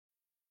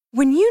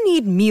When you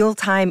need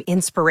mealtime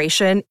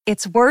inspiration,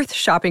 it's worth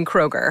shopping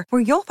Kroger,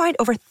 where you'll find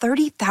over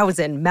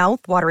 30,000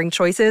 mouth-watering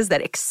choices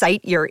that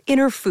excite your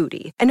inner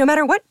foodie. And no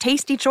matter what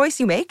tasty choice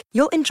you make,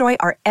 you'll enjoy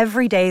our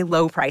everyday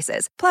low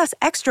prices, plus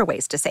extra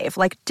ways to save,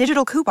 like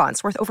digital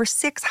coupons worth over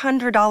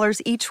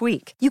 $600 each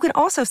week. You can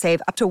also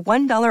save up to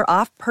 $1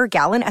 off per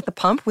gallon at the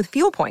pump with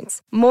fuel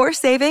points. More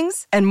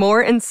savings and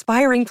more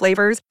inspiring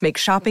flavors make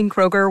shopping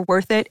Kroger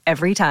worth it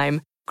every time.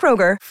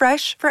 Kroger,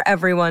 fresh for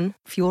everyone.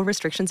 Fuel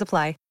restrictions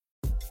apply.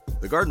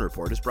 The Garden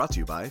Report is brought to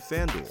you by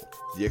FanDuel,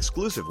 the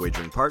exclusive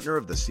wagering partner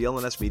of the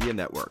CLNS Media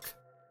Network.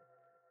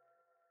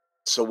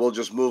 So we'll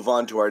just move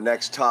on to our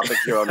next topic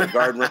here on the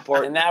Garden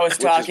Report. And that was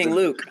Talking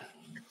Luke.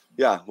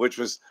 Yeah, we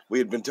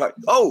had been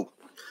talking. Oh,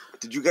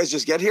 did you guys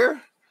just get here?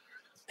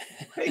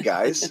 Hey,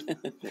 guys.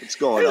 What's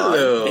going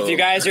on? If you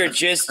guys are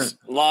just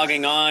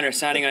logging on or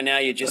signing on now,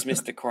 you just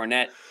missed the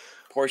cornet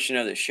portion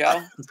of the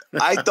show.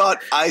 I thought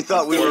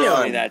we were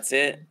on. That's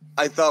it.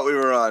 I thought we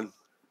were on.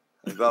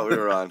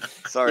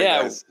 Sorry,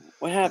 guys.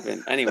 What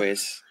happened?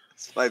 Anyways.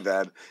 It's my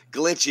bad.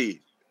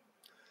 Glitchy.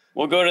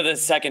 We'll go to the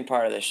second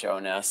part of the show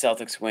now.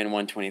 Celtics win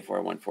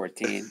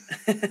 124-114.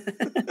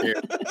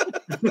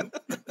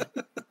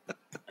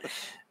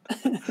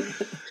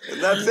 And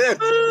that's it.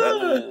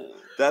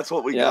 That's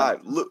what we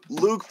got.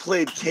 Luke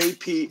played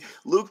KP.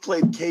 Luke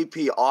played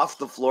KP off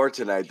the floor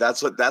tonight.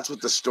 That's what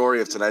the story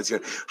of tonight's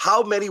here.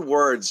 How many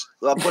words?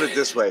 I'll put it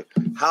this way.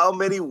 How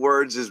many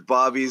words is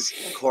Bobby's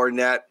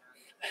cornet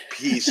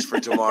piece for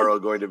tomorrow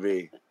going to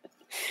be?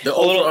 The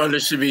over-under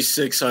should be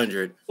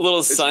 600. A little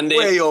it's Sunday.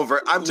 Way over.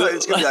 I'm telling you,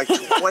 it's going to be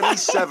like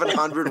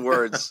 2,700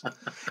 words.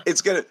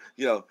 It's going to,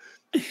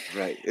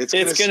 right. It's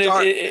going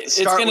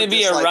to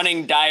be a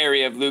running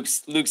diary of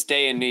Luke's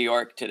day in New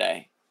York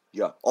today.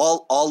 Yeah.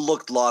 All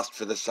looked lost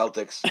for the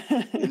Celtics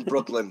in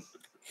Brooklyn.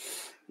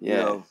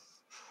 Yeah.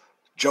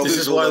 Joe this Mazzulla,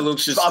 is why Luke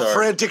should start. A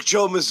frantic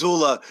Joe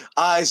Mazzulla,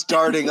 eyes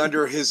darting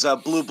under his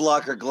blue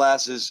blocker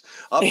glasses,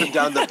 up and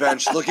down the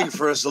bench, looking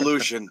for a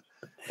solution.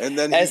 And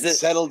then he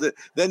settled it.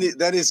 Then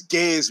his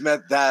gaze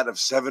met that of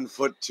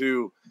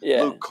 7'2"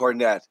 Luke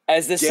Cornett.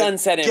 As the sun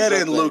set in Brooklyn.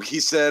 Get in, Luke, he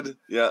said.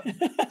 Yeah.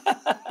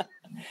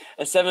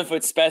 A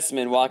 7-foot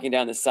specimen walking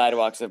down the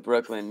sidewalks of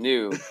Brooklyn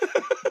knew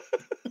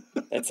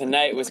that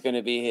tonight was going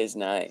to be his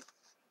night.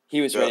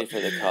 He was ready for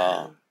the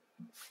call.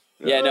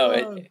 Yeah,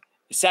 no,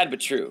 it's sad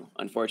but true.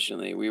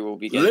 Unfortunately, we will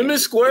be getting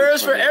limit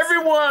squares for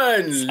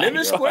everyone.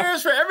 Limit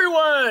squares for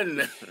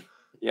everyone.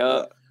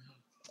 Yeah.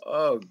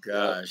 Oh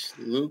gosh,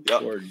 Luke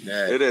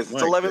Cornett. It is.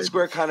 It's 11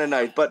 square kind of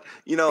night, but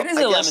it is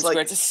 11 square.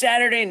 It's a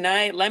Saturday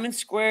night. Lemon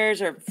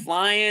squares are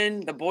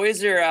flying. The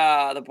boys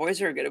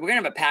are good. We're gonna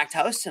have a packed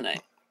house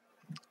tonight.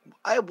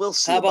 I will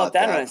see. How about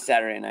that on a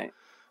Saturday night?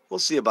 We'll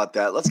see about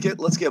that. Let's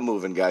get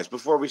moving, guys.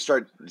 Before we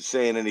start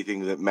saying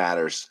anything that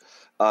matters,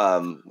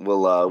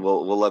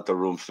 we'll let the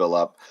room fill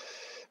up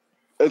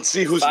and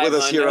see who's with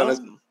us here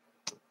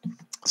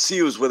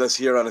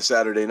on a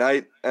Saturday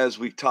night as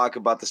we talk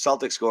about the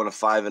Celtics going to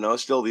 5-0,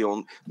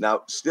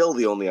 still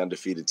the only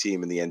undefeated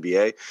team in the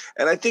NBA.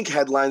 And I think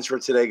headlines for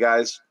today,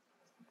 guys,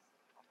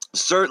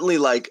 certainly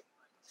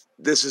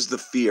this is the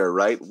fear,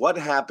 right? What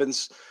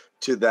happens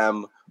to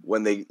them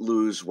when they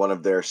lose one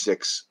of their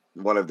six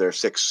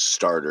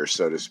starters,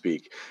 so to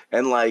speak?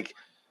 And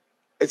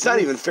it's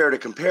not even fair to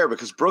compare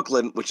because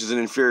Brooklyn, which is an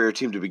inferior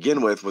team to begin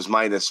with, was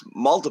minus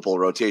multiple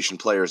rotation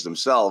players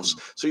themselves.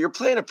 So you're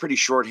playing a pretty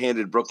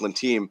shorthanded Brooklyn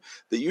team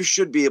that you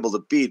should be able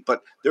to beat.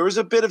 But there was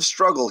a bit of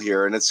struggle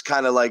here, and it's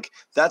kind of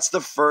that's the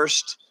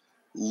first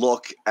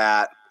look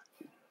at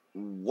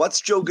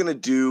what's Joe going to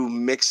do,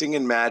 mixing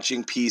and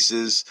matching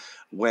pieces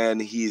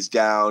when he's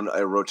down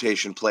a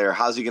rotation player.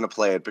 How's he going to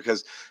play it?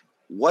 Because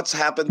what's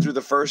happened through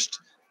the first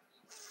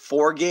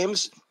 4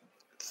 games –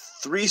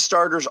 3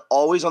 starters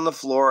always on the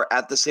floor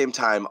at the same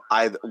time.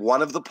 Either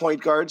one of the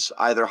point guards,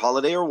 either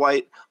Holiday or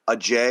White, a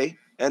J,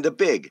 and a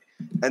big.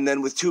 And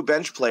then with 2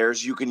 bench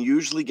players, you can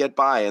usually get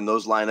by, and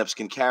those lineups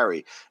can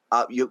carry.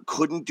 You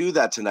couldn't do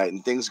that tonight,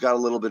 and things got a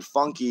little bit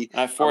funky.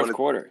 Fourth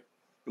quarter.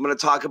 I'm going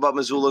to talk about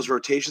Mazzulla's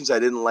rotations. I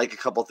didn't like a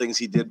couple things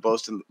he did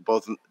both in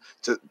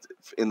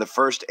the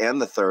first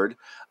and the third.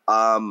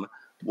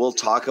 We'll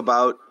talk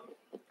about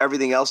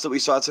everything else that we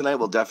saw tonight.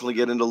 We'll definitely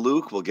get into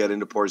Luke. We'll get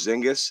into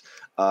Porzingis.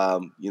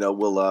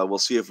 We'll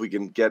see if we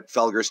can get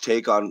Felger's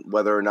take on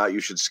whether or not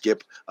you should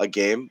skip a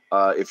game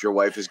if your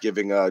wife is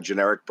giving a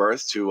generic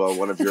birth to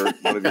one of your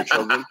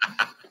children.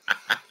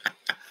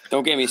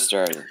 Don't get me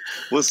started.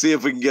 We'll see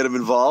if we can get him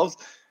involved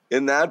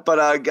in that. But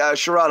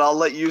Sherrod, I'll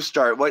let you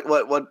start.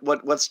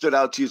 What stood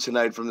out to you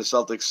tonight from the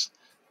Celtics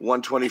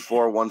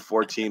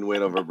 124-114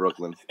 win over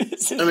Brooklyn?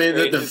 It's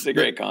a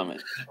great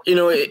comment.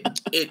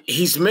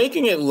 He's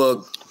making it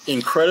look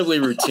incredibly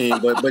routine,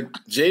 but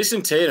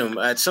Jason Tatum,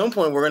 at some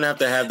point, we're going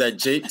to have that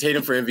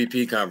Tatum for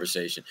MVP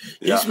conversation.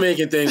 He's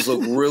making things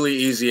look really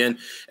easy, and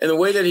the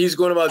way that he's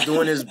going about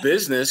doing his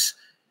business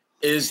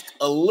is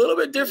a little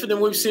bit different than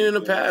we've seen in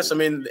the past. I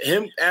mean,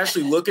 him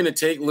actually looking to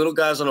take little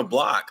guys on a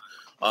block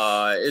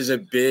is a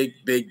big,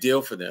 big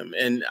deal for them.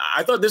 And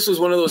I thought this was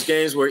one of those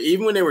games where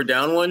even when they were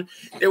down one,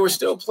 they were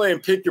still playing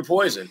pick your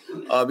poison.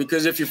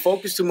 Because if you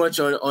focus too much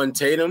on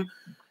Tatum,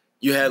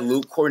 you had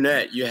Luke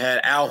Cornett, you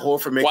had Al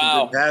Horford making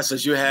good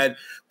passes, you had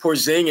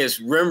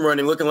Porzingis rim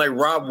running, looking like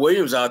Rob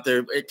Williams out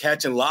there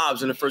catching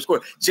lobs in the first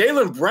quarter.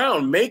 Jaylen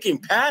Brown making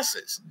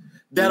passes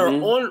that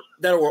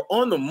were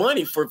on the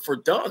money for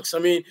dunks. I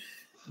mean,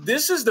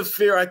 this is the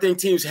fear I think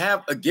teams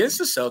have against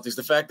the Celtics,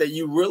 the fact that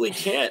you really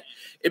can't.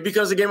 It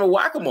becomes a game of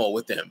whack-a-mole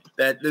with them.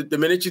 That the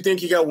minute you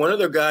think you got one of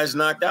their guys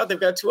knocked out, they've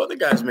got two other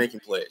guys making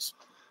plays.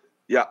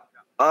 Yeah.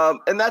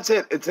 And that's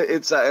it.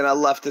 It's and I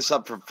left this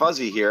up for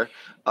Fuzzy here.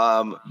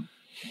 That's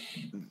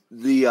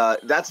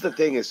the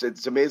thing is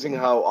it's amazing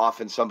how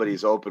often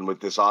somebody's open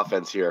with this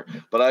offense here.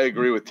 But I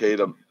agree with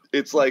Tatum.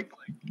 It's like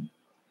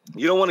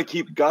you don't want to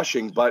keep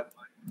gushing, but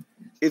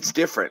it's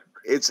different.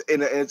 It's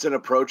an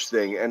approach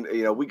thing, and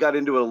we got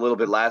into it a little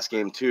bit last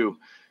game too.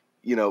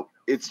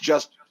 It's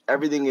just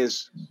everything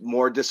is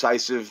more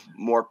decisive,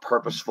 more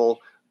purposeful,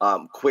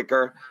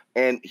 quicker,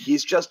 and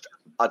he's just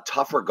a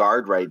tougher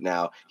guard right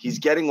now. He's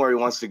getting where he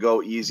wants to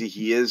go easy.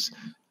 He is.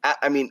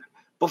 I mean,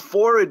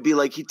 before it'd be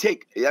like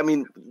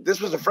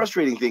this was a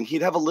frustrating thing.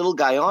 He'd have a little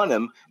guy on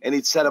him, and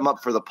he'd set him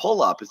up for the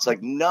pull up. It's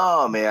like,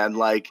 no, man,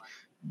 like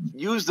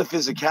use the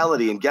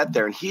physicality and get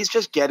there. And he's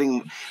just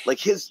getting like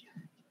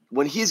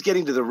when he's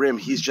getting to the rim,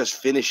 he's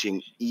just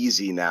finishing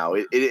easy now.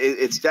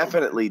 It's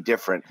definitely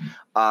different.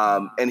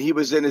 And he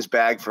was in his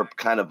bag for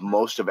kind of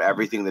most of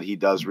everything that he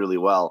does really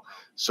well.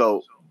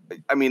 So,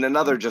 I mean,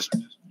 another just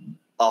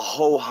a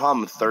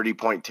ho-hum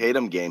 30-point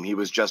Tatum game. He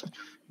was just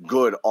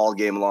good all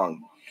game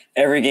long.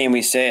 Every game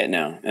we say it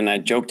now, and I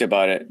joked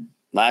about it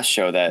last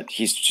show that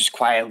he's just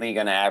quietly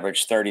going to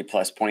average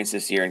 30-plus points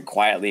this year and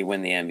quietly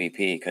win the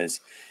MVP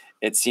because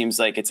it seems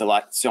like it's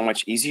so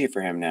much easier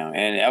for him now.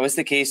 And that was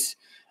the case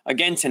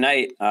again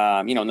tonight.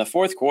 In the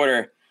fourth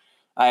quarter,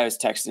 I was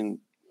texting,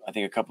 I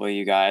think, a couple of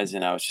you guys,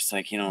 and I was just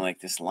like, like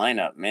this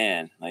lineup,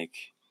 man, like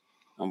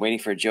I'm waiting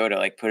for Joe to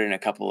like put in a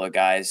couple of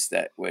guys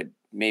that would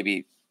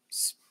maybe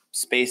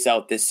space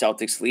out this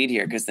Celtics lead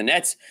here. Cause the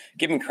Nets,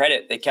 give them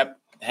credit, they kept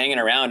hanging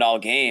around all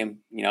game.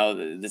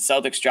 The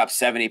Celtics dropped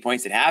 70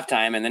 points at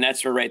halftime and the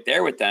Nets were right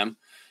there with them,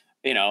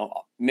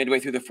 midway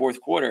through the fourth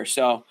quarter.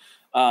 So,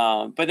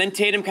 but then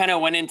Tatum kind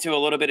of went into a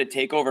little bit of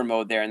takeover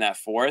mode there in that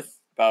fourth.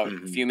 About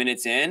a few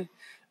minutes in,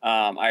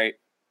 he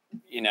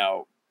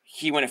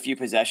went a few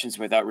possessions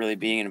without really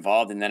being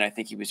involved, and then I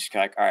think he was just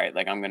like, "All right,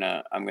 like I'm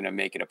gonna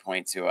make it a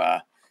point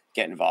to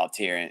get involved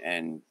here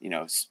and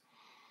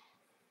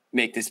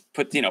make this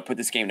put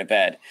this game to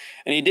bed."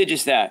 And he did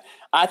just that.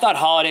 I thought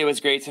Holiday was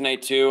great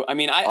tonight too. I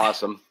mean,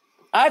 awesome.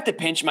 I have to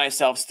pinch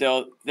myself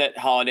still that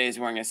Holiday is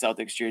wearing a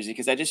Celtics jersey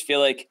because I just feel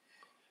like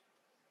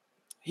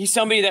he's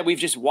somebody that we've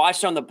just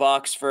watched on the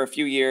Bucks for a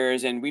few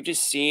years, and we've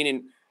just seen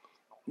and.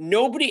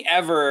 Nobody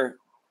ever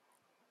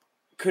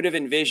could have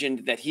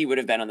envisioned that he would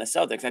have been on the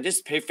Celtics. I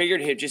just figured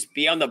he'd just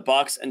be on the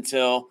Bucks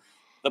until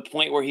the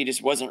point where he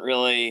just wasn't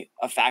really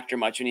a factor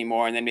much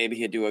anymore, and then maybe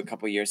he'd do a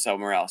couple years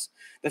somewhere else.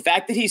 The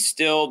fact that he's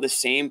still the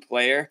same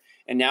player,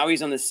 and now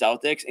he's on the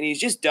Celtics, and he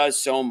just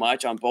does so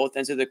much on both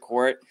ends of the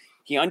court.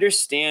 He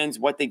understands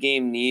what the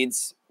game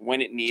needs when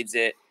it needs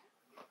it.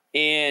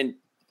 And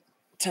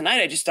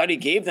tonight I just thought he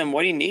gave them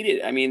what he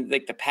needed. I mean,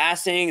 like the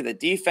passing, the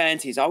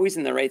defense, he's always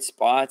in the right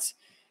spots.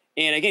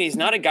 And again, he's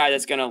not a guy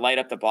that's going to light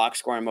up the box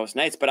score on most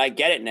nights, but I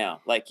get it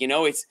now. Like, you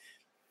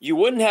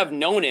wouldn't have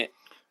known it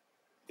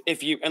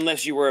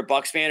unless you were a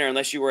Bucks fan or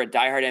unless you were a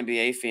diehard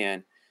NBA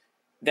fan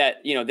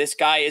that, this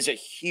guy is a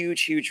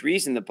huge, huge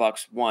reason the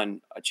Bucks won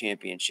a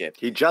championship.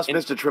 He just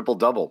missed a triple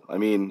double. I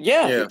mean,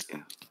 yeah.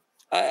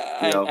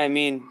 I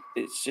mean,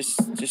 it's just.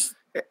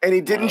 And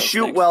he didn't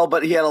shoot well,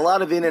 but he had a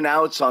lot of in and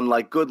outs on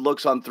like good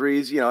looks on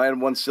threes,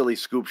 and one silly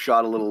scoop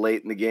shot a little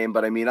late in the game.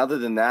 But I mean, other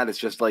than that, it's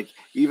just like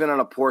even on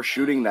a poor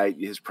shooting night,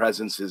 his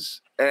presence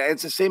is, and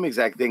it's the same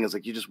exact thing as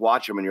like you just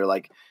watch him and you're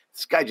like,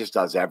 this guy just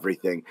does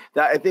everything.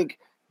 That I think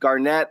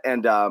Garnett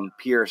and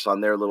Pierce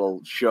on their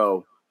little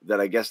show that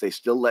I guess they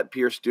still let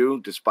Pierce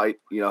do, despite,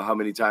 how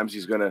many times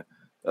he's going to,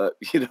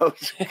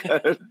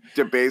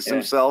 debase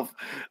himself.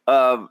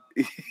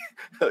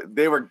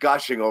 They were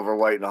gushing over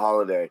White and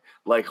Holiday.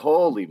 Like,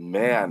 holy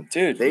man,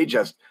 dude, they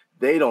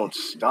don't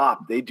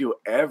stop. They do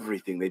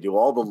everything. They do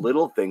all the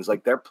little things.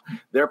 Like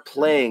they're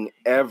playing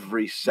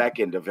every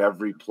second of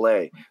every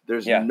play.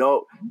 There's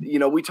no,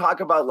 we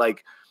talk about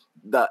like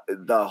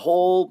the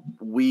whole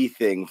we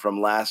thing from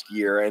last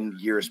year and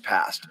years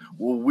past.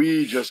 Well,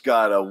 we just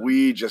gotta.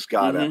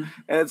 And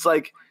it's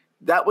like,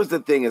 that was the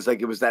thing is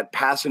like, it was that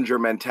passenger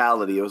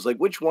mentality. It was like,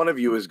 which one of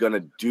you is going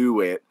to do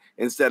it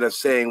instead of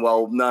saying,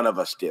 well, none of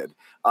us did.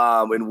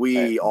 And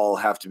we all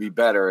have to be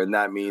better. And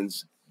that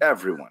means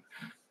everyone.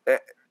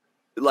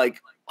 Like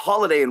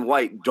Holiday and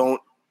White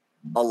don't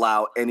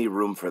allow any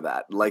room for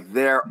that. Like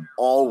they're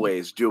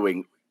always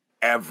doing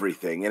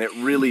everything. And it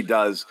really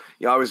does.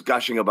 I was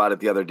gushing about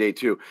it the other day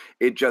too.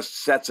 It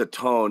just sets a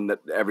tone that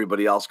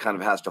everybody else kind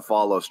of has to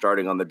follow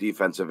starting on the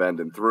defensive end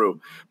and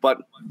through. But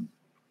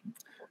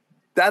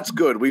that's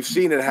good. We've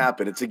seen it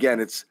happen. It's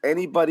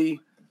anybody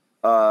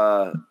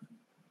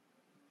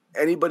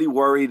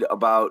worried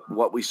about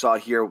what we saw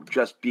here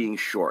just being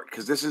short,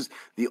 because this is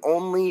the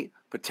only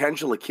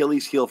potential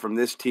Achilles heel from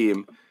this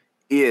team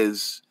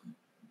is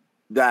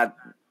that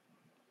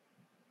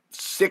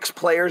 6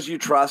 players you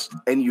trust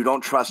and you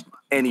don't trust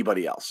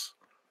anybody else.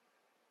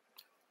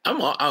 I'm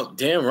out.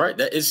 Damn right.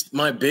 That is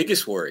my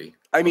biggest worry.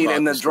 I mean,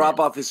 and the drop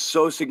off is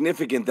so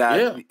significant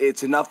that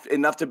it's enough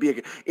to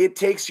be. It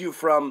takes you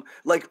from,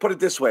 like, put it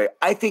this way.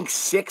 I think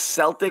 6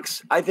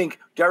 Celtics. I think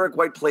Derek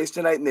White plays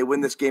tonight and they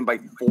win this game by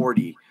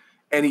 40.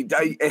 And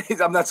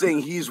I'm not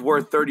saying he's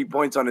worth 30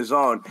 points on his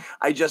own.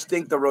 I just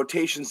think the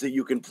rotations that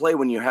you can play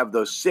when you have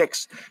those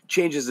 6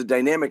 changes the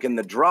dynamic, and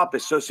the drop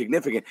is so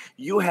significant.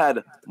 You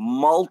had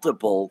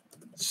multiple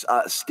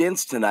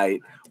stints tonight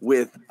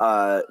with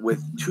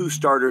 2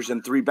 starters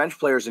and 3 bench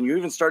players, and you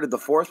even started the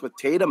 4th with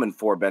Tatum and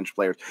 4 bench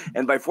players.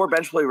 And by 4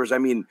 bench players, I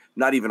mean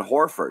not even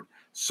Horford.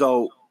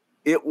 So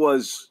it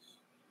was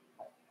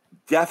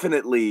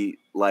definitely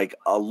like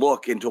a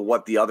look into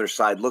what the other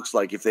side looks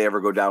like if they ever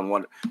go down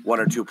one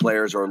or 2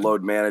 players or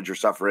load manage or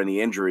suffer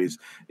any injuries.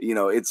 You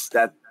know, it's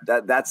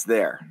that's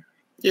there.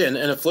 Yeah, and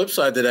the flip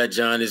side to that,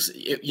 John, is,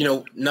 you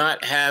know,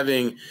 not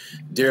having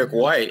Derek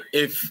White.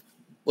 If,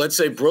 let's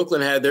say,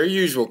 Brooklyn had their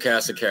usual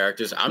cast of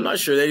characters, I'm not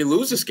sure they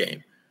lose this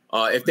game.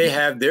 If they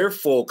have their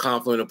full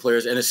complement of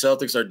players and the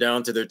Celtics are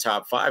down to their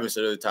top 5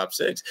 instead of the top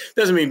 6,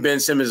 doesn't mean Ben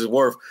Simmons is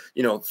worth,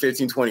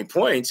 15, 20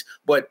 points,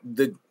 but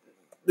the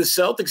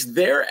Celtics,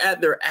 they're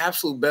at their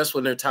absolute best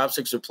when their top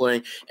 6 are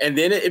playing, and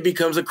then it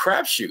becomes a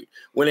crapshoot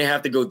when they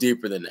have to go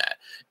deeper than that.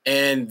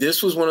 And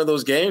this was one of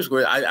those games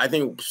where I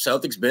think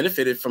Celtics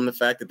benefited from the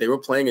fact that they were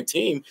playing a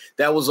team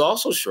that was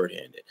also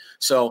shorthanded.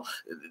 So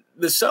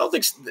the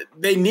Celtics,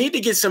 they need to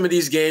get some of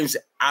these games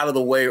out of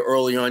the way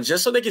early on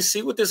just so they can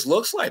see what this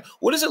looks like.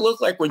 What does it look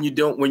like when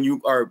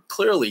you are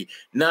clearly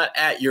not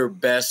at your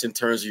best in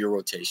terms of your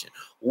rotation?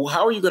 Well,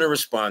 how are you going to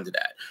respond to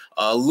that?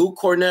 Luke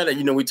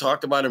Cornett, we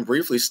talked about him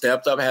briefly,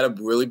 stepped up, had a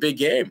really big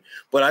game.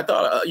 But I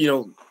thought,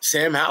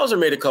 Sam Hauser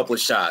made a couple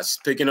of shots,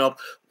 picking up,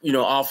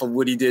 off of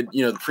what he did,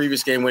 the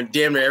previous game when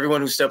damn near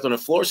everyone who stepped on the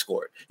floor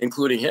scored,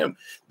 including him.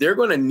 They're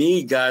going to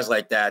need guys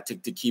like that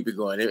to keep it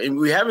going. And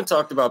we haven't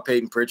talked about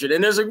Peyton Pritchard,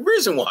 and there's a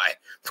reason why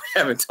we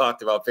haven't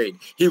talked about Peyton.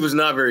 He was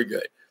not very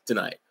good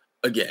tonight,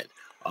 again.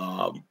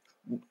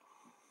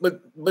 But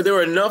there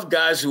were enough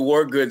guys who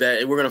were good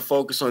that we're going to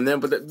focus on them.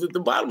 But the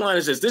bottom line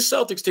is this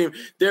Celtics team,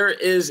 there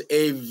is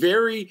a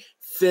very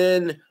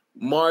thin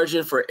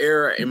margin for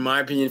error, in my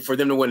opinion, for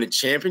them to win the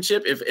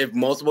championship if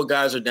multiple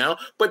guys are down.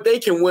 But they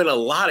can win a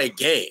lot of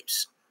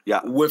games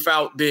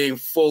without being at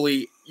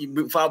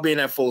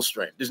full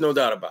strength. There's no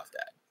doubt about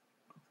that.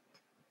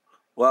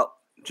 Well,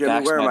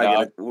 Jimmy,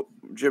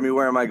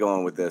 where am I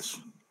going with this?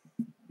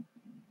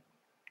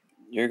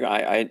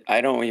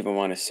 I don't even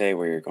want to say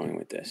where you're going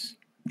with this.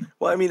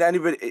 Well, I mean,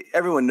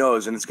 everyone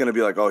knows, and it's going to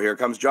be like, oh, here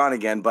comes John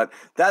again. But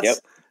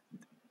that's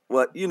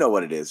you know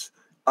what it is.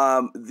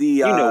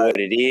 You know what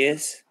it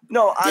is.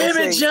 No, damn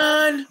it,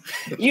 John.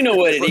 You know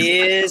what it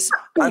is.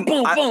 Boom,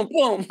 boom,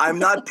 boom. I'm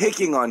not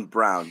picking on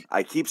Brown.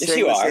 I keep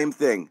saying the same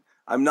thing.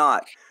 I'm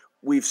not.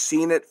 We've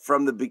seen it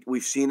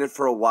we've seen it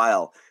for a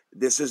while.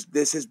 This has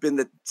been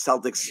the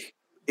Celtics'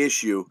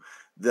 issue.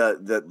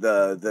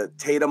 The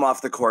Tatum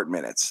off the court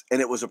minutes,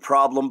 and it was a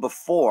problem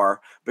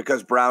before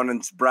because Brown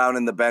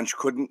and the bench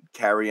couldn't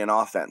carry an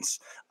offense,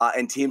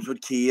 and teams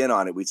would key in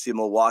on it. We'd see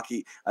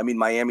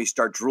Miami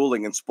start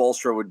drooling, and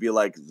Spoelstra would be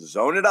like,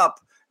 zone it up,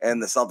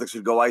 and the Celtics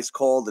would go ice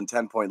cold, and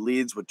 10-point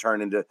leads would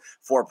turn into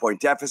 4-point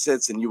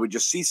deficits, and you would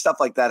just see stuff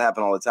like that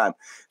happen all the time.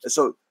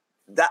 So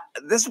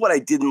this is what I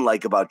didn't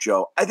like about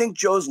Joe. I think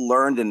Joe's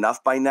learned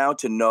enough by now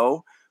to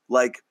know,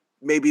 like,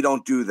 maybe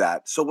don't do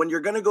that. So when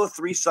you're going to go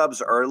 3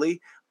 subs early,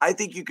 I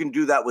think you can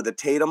do that with a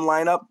Tatum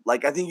lineup.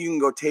 Like, I think you can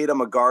go Tatum,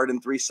 a guard,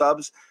 and 3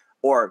 subs,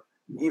 or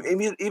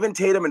even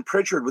Tatum and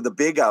Pritchard with a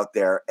big out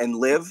there and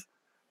live.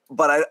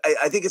 But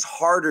I think it's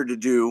harder to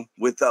do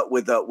with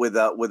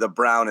a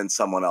Brown and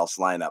someone else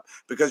lineup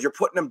because you're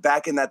putting him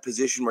back in that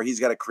position where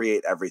he's got to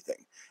create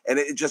everything, and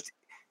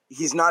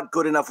he's not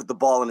good enough with the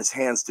ball in his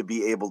hands to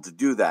be able to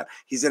do that.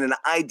 He's in an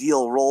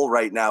ideal role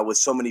right now with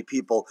so many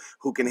people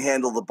who can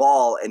handle the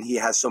ball, and he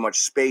has so much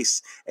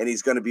space, and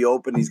he's going to be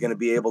open. He's going to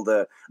be able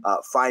to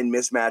find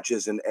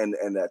mismatches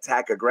and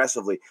attack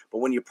aggressively. But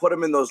when you put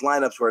him in those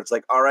lineups where it's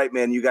like, all right,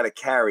 man, you got to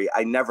carry,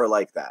 I never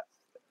like that.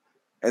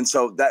 And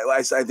so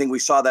I think we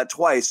saw that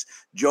twice.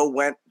 Joe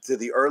went to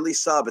the early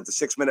sub at the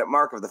 6-minute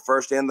mark of the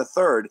first and the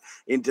third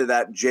into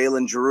that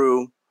Jalen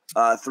Giroux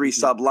 3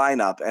 sub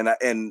lineup,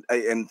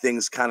 and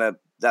things kind of,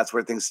 that's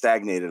where things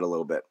stagnated a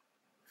little bit.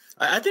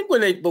 I think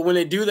when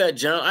they do that,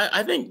 John,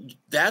 I think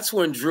that's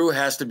when Drew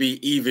has to be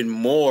even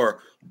more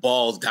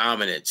ball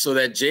dominant so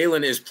that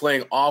Jalen is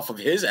playing off of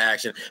his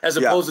action as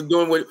opposed to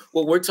doing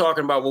what we're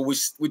talking about, what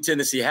we tend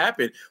to see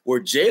happen, where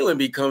Jalen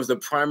becomes the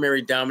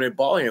primary dominant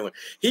ball handler.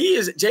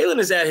 Jalen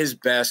is at his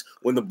best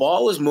when the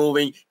ball is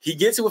moving. He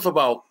gets it with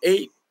about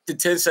 8 to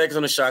 10 seconds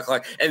on the shot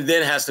clock and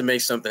then has to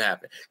make something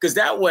happen. Because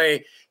that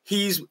way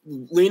he's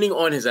leaning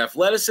on his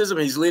athleticism.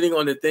 He's leaning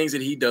on the things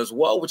that he does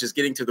well, which is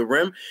getting to the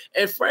rim.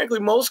 And frankly,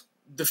 most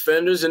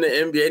defenders in the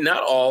NBA,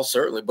 not all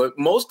certainly, but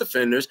most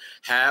defenders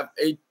have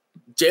a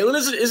Jalen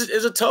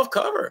is a tough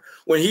cover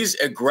when he's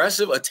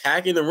aggressive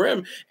attacking the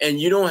rim, and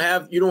you don't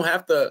have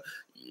the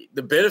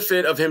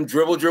benefit of him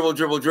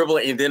dribble,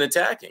 and then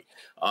attacking.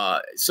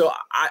 So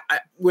I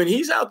when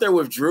he's out there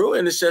with Drew,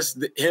 and it's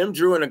just him,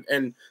 Drew,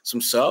 and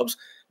some subs,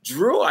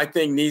 Drew, I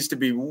think, needs to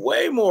be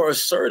way more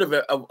assertive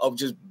of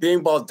just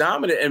being ball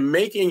dominant and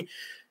making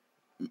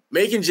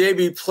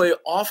JB play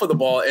off of the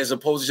ball as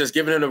opposed to just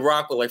giving him the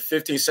rock with like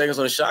 15 seconds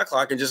on the shot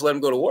clock and just let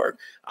him go to work.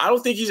 I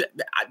don't think he's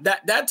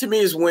that to me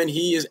is when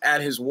he is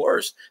at his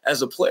worst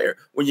as a player,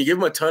 when you give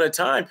him a ton of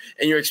time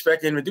and you're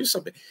expecting him to do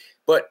something.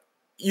 But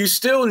you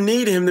still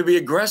need him to be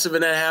aggressive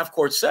in that half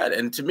court set.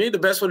 And to me, the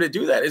best way to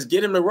do that is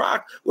get him to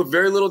rock with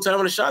very little time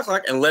on the shot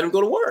clock and let him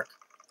go to work.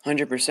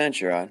 100%,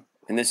 Sherrod.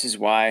 And this is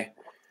why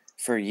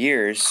for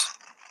years,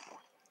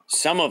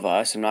 some of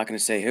us, I'm not going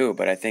to say who,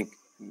 but I think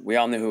we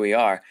all know who we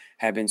are,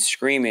 have been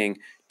screaming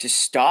to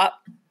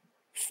stop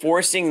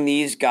forcing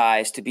these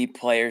guys to be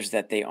players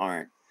that they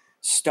aren't.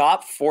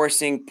 Stop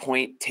forcing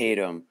Point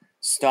Tatum.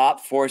 Stop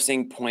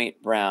forcing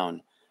Point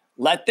Brown.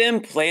 Let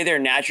them play their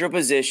natural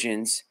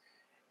positions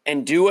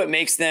and do what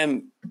makes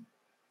them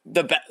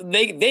the best.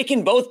 They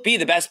can both be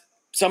the best,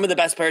 some of the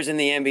best players in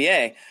the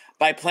NBA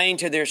by playing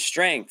to their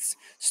strengths.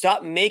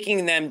 Stop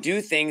making them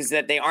do things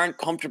that they aren't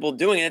comfortable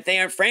doing and that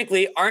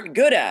they aren't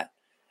good at.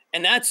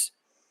 And that's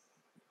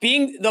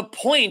being the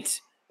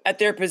point at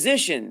their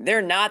position.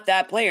 They're not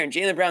that player, and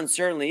Jaylen Brown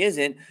certainly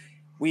isn't.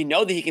 We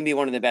know that he can be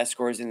one of the best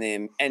scorers in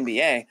the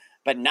NBA,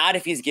 but not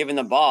if he's given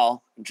the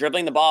ball,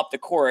 dribbling the ball up the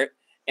court,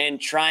 and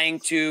trying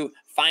to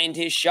find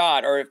his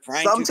shot or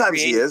trying Sometimes to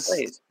create he is.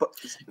 plays. But,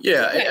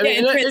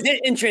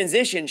 In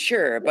transition,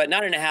 sure, but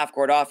not in a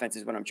half-court offense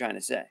is what I'm trying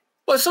to say.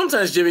 But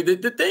sometimes, Jimmy,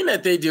 the thing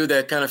that they do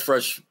that kind of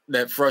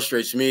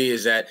frustrates me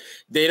is that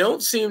they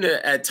don't seem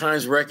to at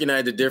times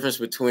recognize the difference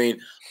between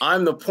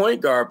I'm the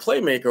point guard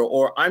playmaker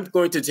or I'm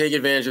going to take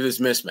advantage of this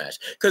mismatch.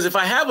 Because if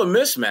I have a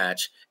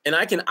mismatch and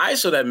I can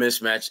ISO that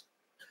mismatch,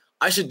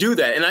 I should do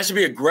that, and I should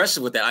be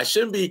aggressive with that. I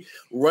shouldn't be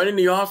running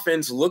the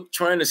offense,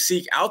 trying to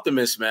seek out the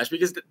mismatch,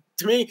 because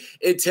to me,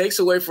 it takes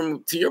away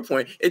from, to your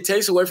point, it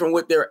takes away from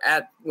what they're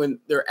at when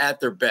they're at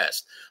their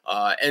best.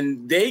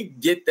 And they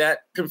get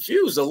that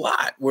confused a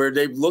lot, where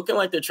they're looking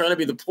like they're trying to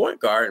be the point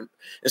guard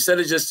instead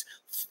of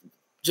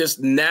just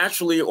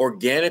naturally,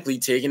 organically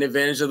taking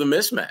advantage of the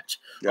mismatch.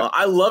 Yeah.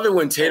 I love it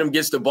when Tatum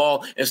gets the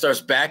ball and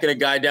starts backing a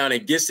guy down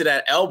and gets to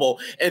that elbow.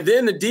 And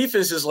then the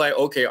defense is like,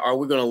 okay, are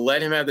we going to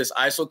let him have this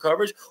ISO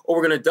coverage or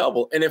we're going to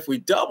double? And if we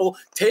double,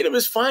 Tatum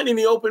is finding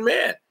the open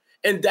man.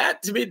 And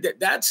that, to me,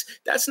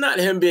 that's not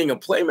him being a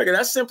playmaker.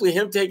 That's simply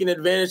him taking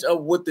advantage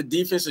of what the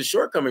defense's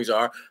shortcomings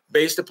are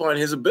based upon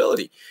his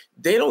ability.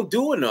 They don't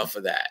do enough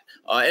of that.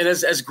 And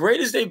as great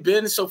as they've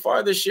been so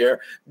far this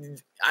year,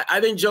 I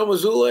think Joe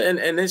Mazzulla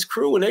and his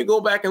crew, when they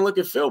go back and look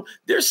at film,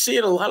 they're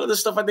seeing a lot of the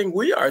stuff I think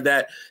we are,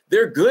 that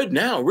they're good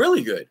now,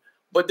 really good.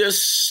 But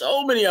there's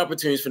so many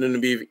opportunities for them to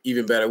be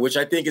even better, which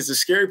I think is the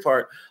scary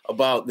part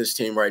about this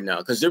team right now,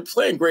 because they're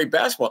playing great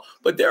basketball,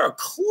 but there are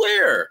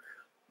clear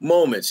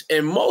moments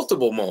and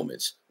multiple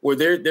moments where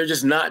they're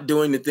just not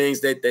doing the things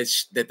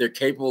that they're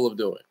capable of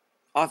doing.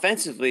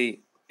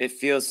 Offensively, it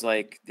feels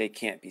like they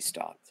can't be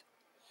stopped.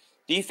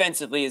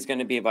 Defensively is going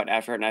to be about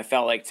effort, and I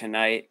felt like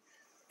tonight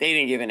they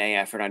didn't give an A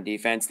effort on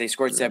defense. They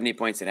scored 70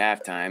 points at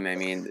halftime. I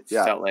mean, it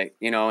felt like,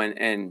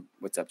 and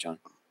what's up, John?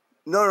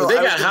 No. They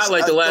got hot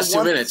like the last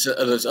 2 minutes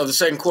of the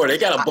second quarter. They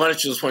got a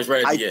bunch of those points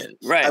right at the end.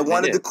 Right. I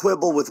wanted to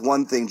quibble with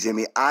one thing,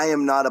 Jimmy. I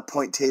am not a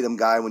Point Tatum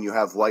guy when you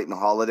have White and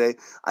Holiday.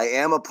 I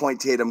am a Point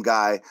Tatum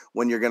guy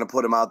when you're going to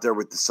put him out there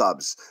with the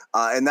subs.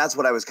 And that's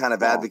what I was kind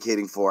of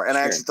advocating for. And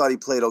I actually thought he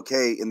played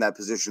okay in that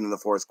position in the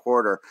fourth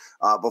quarter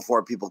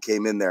before people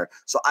came in there.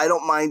 So I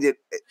don't mind it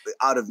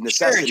out of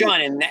necessity. Sure, John.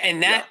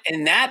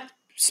 In that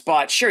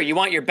spot, sure, you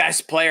want your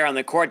best player on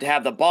the court to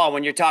have the ball.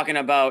 When you're talking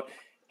about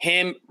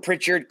him,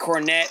 Pritchard,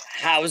 Cornette,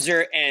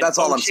 Hauser, and that's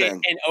all I'm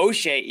saying. And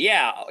O'Shea,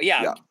 yeah,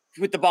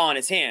 with the ball in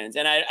his hands.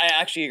 And I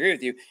actually agree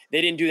with you. They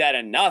didn't do that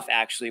enough,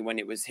 actually, when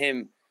it was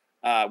him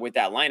with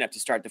that lineup to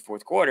start the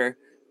fourth quarter.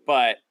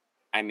 But,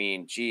 I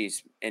mean,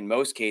 geez, in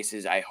most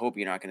cases, I hope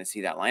you're not going to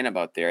see that lineup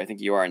out there. I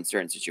think you are in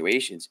certain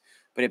situations.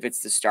 But if it's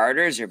the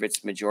starters or if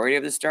it's majority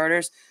of the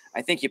starters,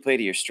 I think you play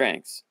to your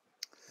strengths.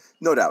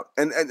 No doubt.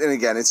 And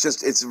again,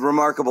 it's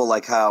remarkable,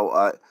 like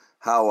how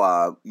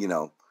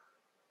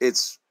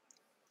it's,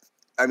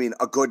 I mean,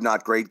 a good,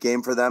 not great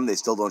game for them. They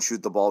still don't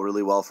shoot the ball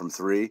really well from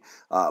three,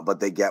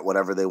 but they get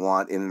whatever they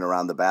want in and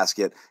around the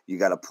basket. You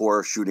got a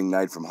poor shooting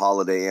night from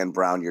Holiday and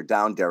Brown. You're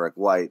down Derek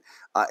White,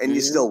 and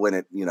you still win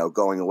it,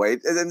 going away.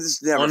 And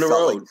this never on the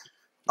felt road. like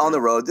on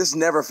the road. This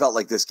never felt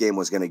like this game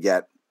was going to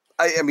get.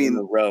 I mean, on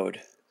the road.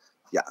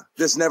 Yeah,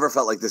 this never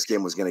felt like this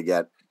game was going to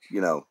get.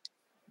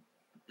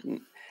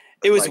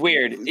 It was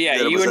weird.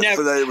 Yeah, you were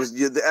never.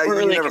 You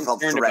really never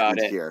felt concerned threatened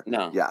about it. here.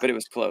 No, yeah, but it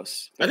was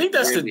close. I think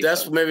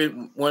that's maybe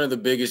one of the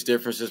biggest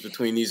differences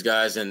between these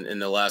guys in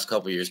the last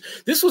couple of years.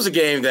 This was a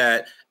game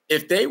that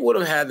if they would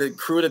have had the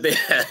crew that they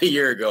had a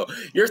year ago,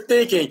 you're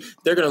thinking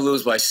they're going to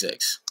lose by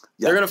 6.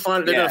 Yeah. They're going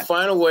to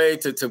find a way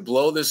to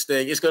blow this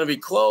thing. It's going to be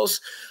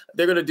close.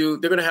 They're going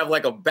to have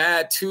like a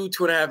bad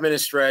 2.5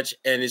 minute stretch,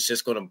 and it's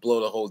just going to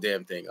blow the whole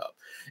damn thing up.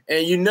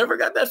 And you never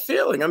got that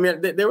feeling. I mean,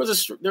 there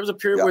was a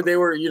period where they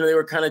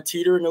were kind of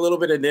teetering a little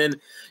bit, and then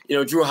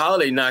Drew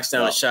Holiday knocks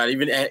down a shot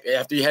even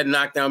after he had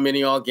knocked down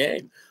many all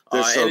game.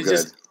 They're so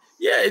good.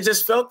 It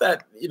just felt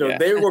that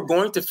they were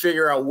going to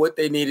figure out what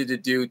they needed to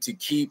do to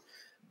keep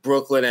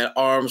Brooklyn at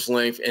arm's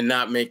length and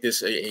not make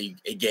this a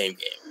game.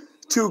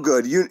 Too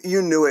good. You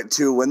knew it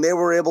too. When they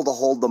were able to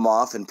hold them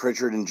off and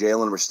Pritchard and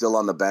Jalen were still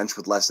on the bench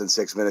with less than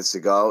 6 minutes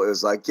to go, it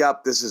was like,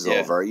 yep, this is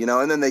over.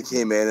 And then they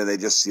came in and they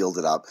just sealed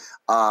it up.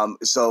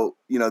 So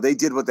they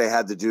did what they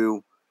had to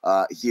do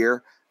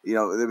here.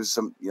 There was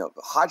some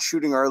hot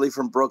shooting early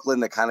from Brooklyn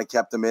that kind of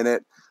kept them in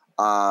it.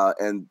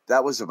 And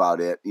that was about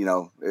it.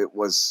 It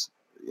was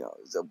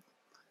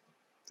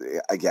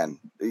again,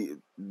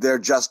 they're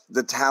just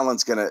the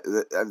talent's gonna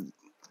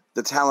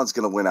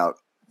win out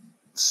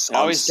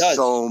on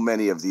so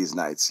many of these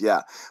nights.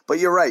 Yeah, but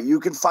you're right. You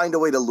can find a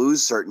way to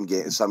lose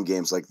some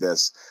games like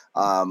this,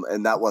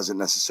 and that wasn't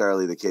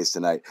necessarily the case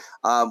tonight.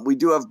 We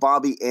do have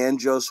Bobby and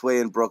Josue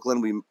in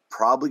Brooklyn. We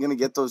probably going to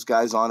get those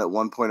guys on at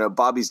one point.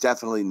 Bobby's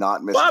definitely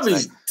not missing.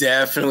 Bobby's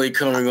definitely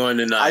coming on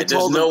tonight.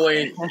 There's no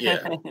way.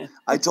 Yeah,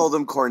 I told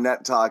him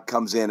Cornet talk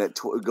comes in at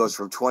goes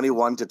from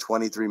 21 to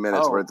 23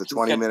 minutes. We're at the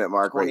 20-minute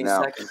mark right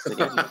now.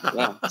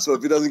 So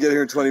if he doesn't get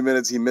here in 20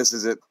 minutes, he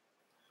misses it.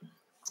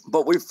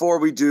 But before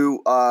we do,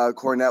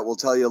 Cornet will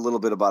tell you a little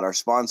bit about our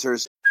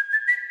sponsors.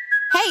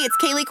 Hey, it's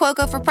Kaylee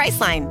Cuoco for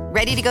Priceline.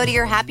 Ready to go to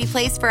your happy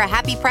place for a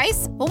happy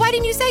price? Well, why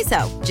didn't you say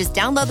so? Just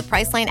download the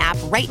Priceline app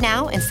right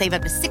now and save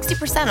up to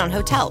 60% on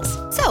hotels.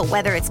 So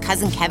whether it's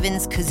Cousin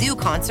Kevin's Kazoo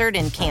Concert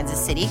in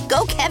Kansas City,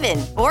 go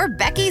Kevin, or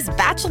Becky's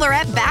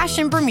Bachelorette Bash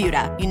in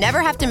Bermuda, you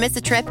never have to miss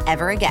a trip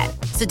ever again.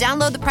 So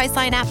download the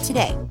Priceline app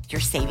today. Your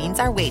savings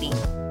are waiting.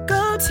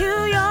 Go to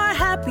your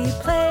happy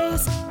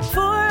place for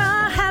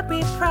a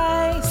happy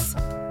price.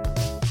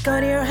 Go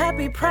to your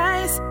happy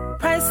price,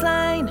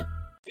 Priceline.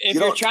 If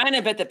you're trying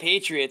to bet the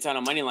Patriots on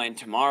a money line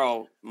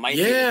tomorrow, might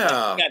be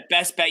that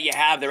best bet you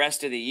have the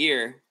rest of the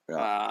year.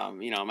 I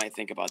might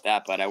think about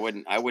that, but I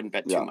wouldn't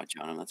bet too much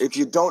on them. If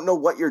you don't know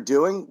what you're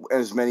doing,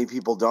 as many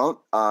people don't,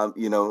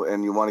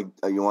 and you want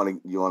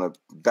to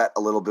bet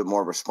a little bit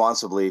more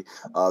responsibly,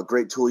 a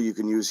great tool you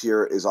can use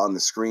here is on the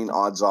screen.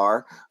 Odds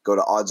Are. Go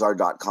to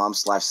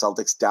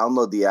oddsr.com/Celtics.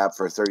 Download the app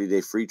for a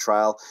 30-day free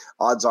trial.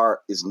 Odds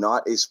Are is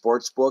not a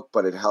sports book,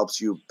 but it helps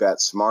you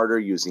bet smarter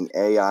using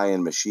AI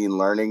and machine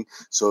learning.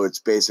 So it's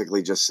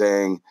basically just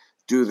saying,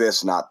 do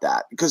this, not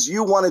that, because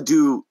you want to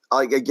do.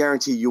 I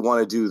guarantee you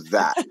want to do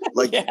that.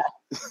 Like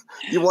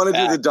you want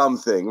to do the dumb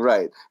thing,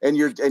 right? And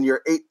your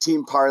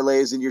 8-team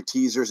parlays and your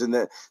teasers and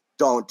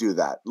don't do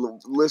that.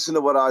 Listen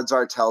to what Odds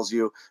Are tells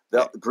you.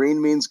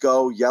 Green means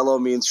go, yellow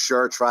means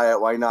sure, try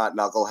it, why not,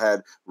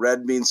 knucklehead.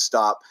 Red means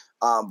stop.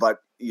 But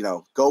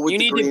go with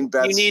the green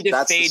bets. You need to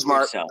That's fade the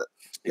smart. yourself.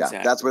 Yeah,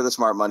 exactly. That's where the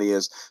smart money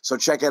is. So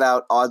check it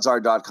out,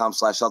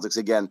 oddsr.com/Celtics.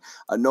 Again,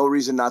 no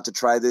reason not to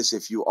try this.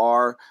 If you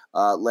are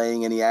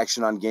laying any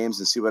action on games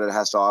and see what it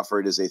has to offer,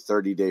 it is a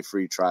 30-day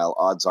free trial,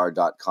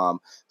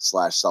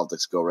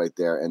 oddsr.com/Celtics. Go right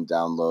there and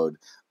download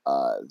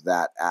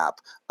that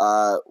app.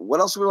 What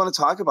else do we want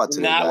to talk about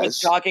today, guys? That was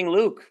talking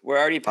Luke. We're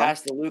already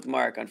past the Luke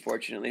mark,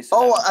 unfortunately.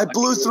 So I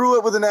blew through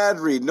it with an ad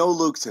read. No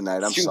Luke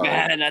tonight. I'm sorry. Too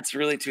bad. That's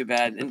really too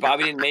bad. And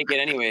Bobby didn't make it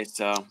anyway,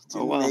 so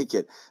didn't make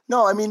it.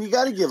 No, I mean, you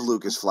got to give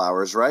Lucas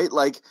flowers, right?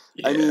 Like,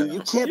 I mean,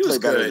 you can't play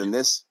better than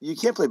this. You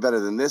can't play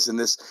better than this and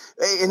this.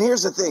 And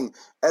here's the thing: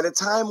 at a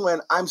time when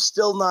I'm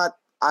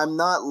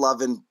not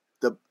loving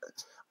the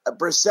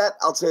Brissett.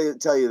 I'll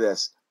tell you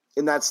this.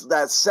 In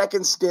that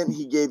second stint,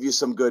 he gave you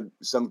some good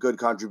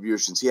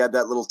contributions. He had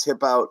that little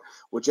tip out,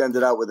 which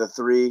ended out with a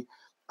 3,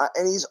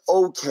 and he's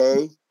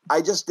okay.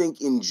 I just think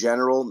in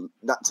general,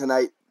 not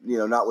tonight,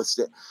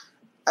 notwithstanding,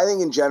 I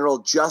think in general,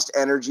 just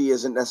energy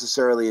isn't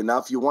necessarily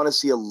enough. You want to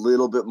see a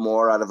little bit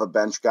more out of a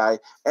bench guy.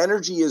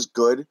 Energy is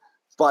good,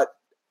 but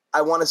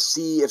I want to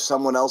see if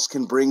someone else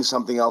can bring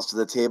something else to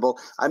the table.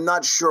 I'm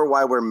not sure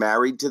why we're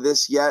married to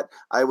this yet.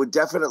 I would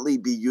definitely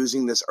be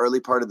using this early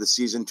part of the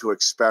season to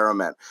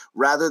experiment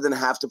rather than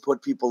have to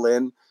put people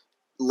in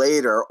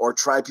later or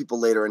try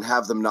people later and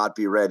have them not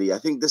be ready. I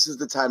think this is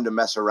the time to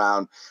mess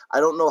around. I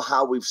don't know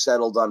how we've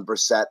settled on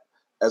Brissett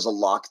as a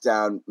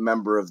lockdown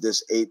member of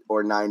this 8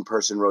 or 9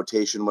 person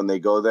rotation when they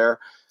go there.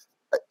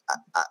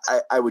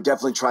 I would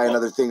definitely try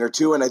another thing or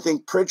two. And I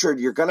think Pritchard,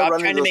 you're going to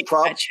run into those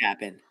problems.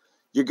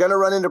 You're going to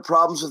run into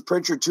problems with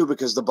Pritchard too,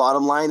 because the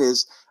bottom line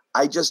is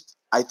I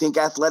think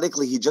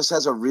athletically, he just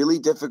has a really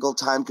difficult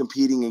time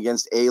competing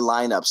against A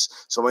lineups.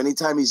 So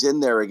anytime he's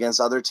in there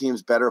against other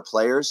teams' better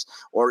players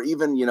or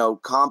even,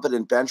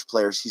 competent bench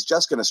players, he's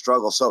just going to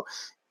struggle. So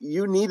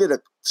you needed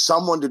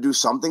someone to do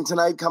something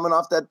tonight coming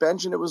off that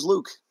bench, and it was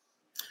Luke.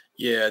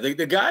 Yeah, the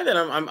guy that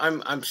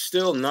I'm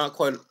still not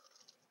quite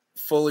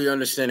fully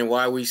understanding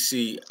why we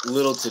see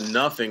little to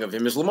nothing of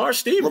him is Lamar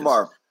Stevens.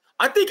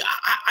 I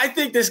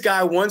think this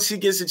guy, once he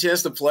gets a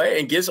chance to play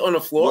and gets on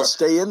the floor, will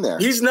stay in there.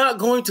 He's not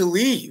going to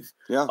leave.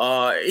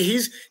 Yeah.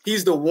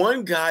 He's the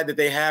one guy that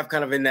they have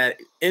kind of in that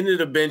end of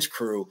the bench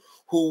crew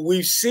who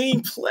we've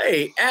seen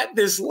play at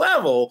this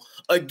level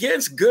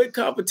against good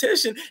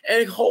competition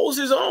and holds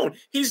his own.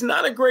 He's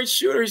not a great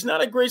shooter. He's not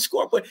a great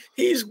scorer, but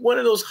he's one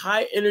of those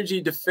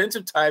high-energy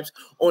defensive types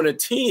on a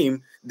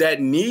team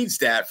that needs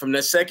that from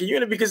that second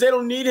unit because they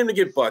don't need him to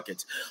get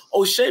buckets.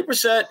 O'Shea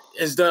Brissett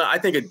has done, I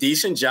think, a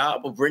decent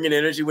job of bringing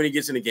energy when he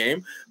gets in the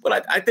game,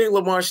 but I think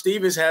Lamar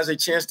Stevens has a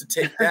chance to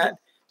take that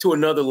to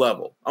another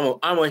level.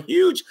 I'm a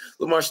huge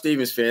Lamar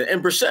Stevens fan.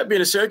 And Brissett being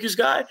a Syracuse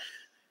guy,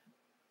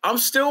 I'm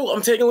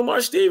taking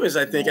Lamar Stevens,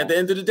 I think, at the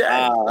end of the day.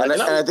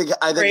 I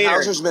think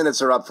Hauser's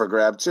minutes are up for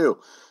grab, too.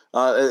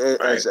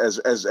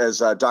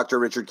 As Dr.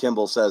 Richard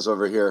Kimball says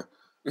over here.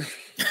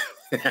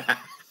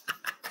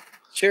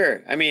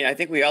 Sure. I mean, I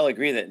think we all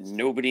agree that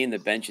nobody in the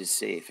bench is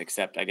safe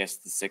except, I guess,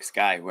 the sixth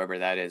guy, whoever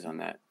that is on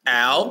that.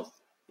 Al?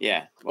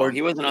 Yeah. Well,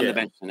 he wasn't on the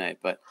bench tonight,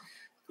 but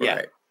yeah.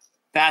 Right.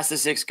 Past the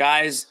six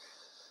guys,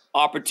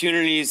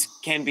 opportunities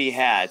can be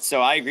had.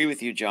 So I agree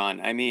with you,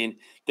 John. I mean,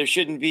 there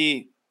shouldn't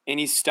be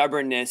any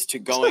stubbornness to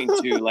going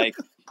to like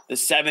the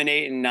 7,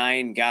 8, and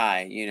 9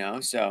 guy, you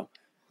know? So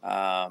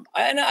I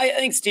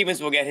think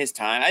Stevens will get his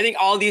time. I think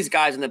all these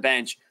guys on the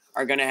bench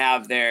are going to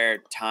have their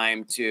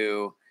time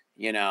to,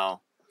 you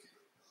know,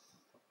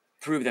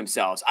 prove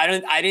themselves.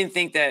 I didn't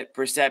think that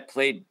Brissett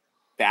played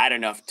bad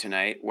enough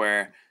tonight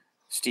where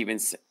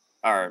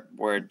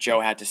where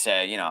Joe had to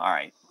say, you know, all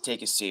right,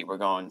 take a seat. We're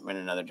going in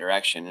another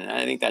direction. And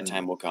I think that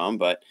time will come,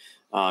 but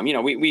you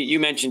know, you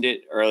mentioned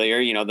it earlier,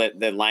 you know, the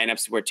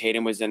lineups where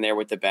Tatum was in there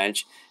with the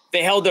bench,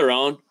 they held their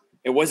own.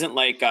 It wasn't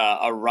like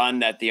a run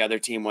that the other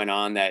team went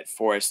on that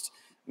forced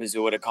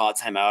Missoula to call a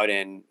timeout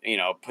and, you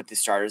know, put the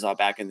starters all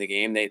back in the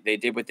game. They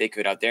did what they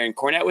could out there, and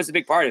Cornette was a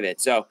big part of it.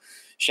 So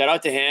shout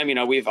out to him. You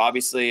know, we've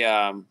obviously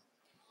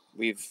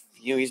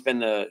he's been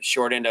the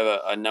short end of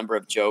a number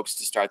of jokes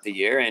to start the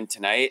year, and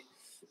tonight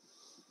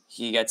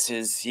he gets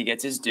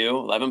his due.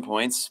 11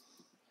 points.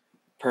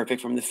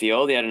 Perfect from the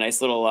field. He had a nice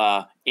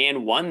little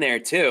and one there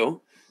too,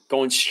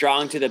 going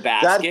strong to the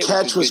basket. That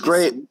catch was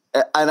great,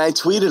 and I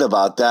tweeted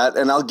about that,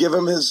 and I'll give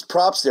him his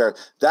props there.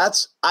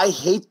 I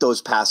hate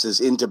those passes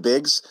into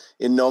bigs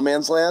in no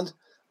man's land.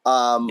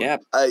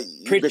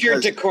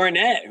 Pritchard to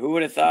Cornette. Who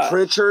would have thought?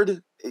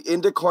 Pritchard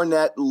into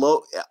Cornette,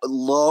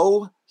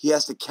 low. He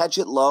has to catch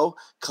it low,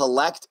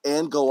 collect,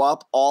 and go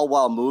up all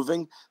while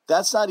moving.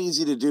 That's not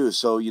easy to do.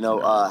 So, you know,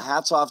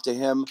 hats off to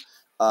him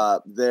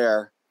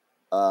there.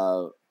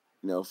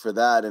 You know, for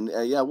that. And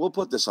yeah, we'll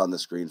put this on the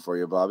screen for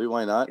you, Bobby.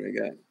 Why not? Very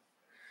good.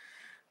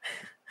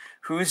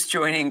 Who's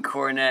joining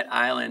Cornette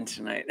Island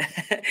tonight?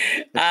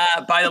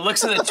 By the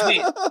looks of the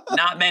tweet,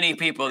 not many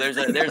people. There's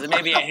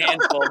maybe a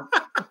handful.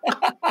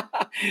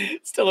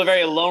 Still a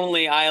very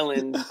lonely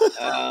island,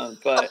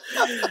 but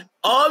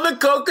all the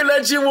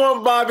coconuts you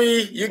want,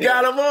 Bobby. You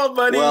got them all,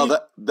 buddy. Well,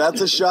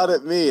 that's a shot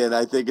at me, and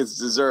I think it's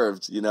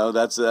deserved. You know,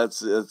 that's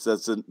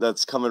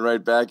coming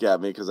right back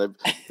at me because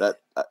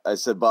I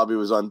said Bobby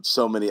was on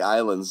so many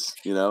islands.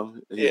 You know,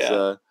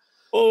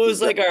 well, it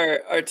was like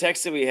our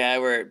text that we had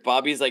where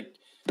Bobby's like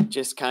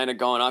just kind of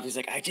going off. He's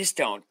like, I just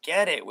don't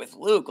get it with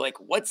Luke. Like,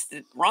 what's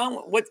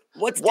wrong? What's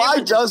why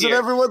doesn't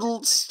everyone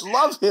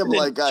love him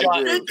like I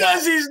do?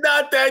 Because he's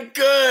not that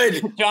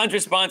good. John's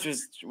response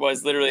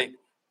was literally,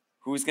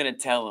 "Who's gonna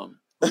tell him?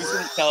 Who's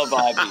gonna tell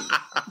Bobby?"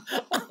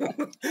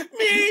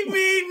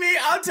 Me.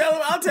 I'll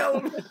tell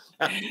him.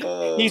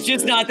 He's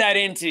just not that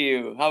into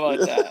you. How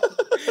about that?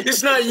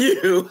 It's not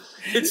you.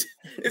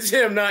 It's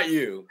him, not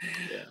you.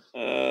 Yeah.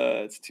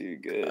 It's too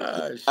good.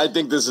 I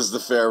think this is the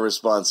fair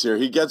response here.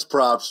 He gets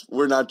props.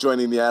 We're not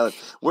joining the island.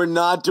 We're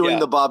not doing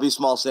the Bobby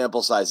small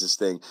sample sizes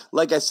thing.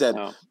 Like I said,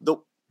 the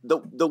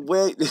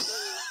way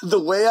the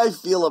way I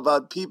feel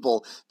about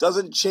people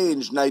doesn't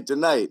change night to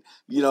night.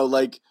 You know,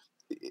 like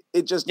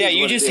it just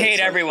you just hate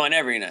everyone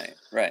every night,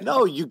 right?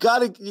 No, you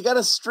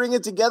gotta string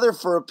it together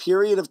for a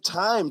period of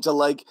time to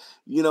like,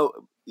 you've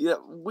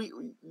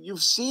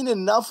seen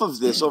enough of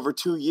this over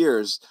 2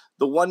 years.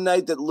 The one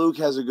night that Luke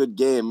has a good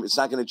game, it's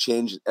not going to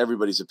change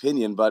everybody's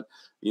opinion, but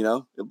you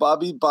know,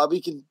 Bobby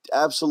can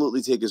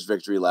absolutely take his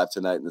victory lap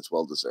tonight, and it's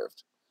well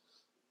deserved.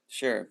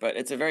 Sure, but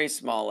it's a very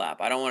small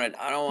lap. I don't want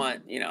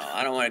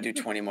to do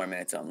 20 more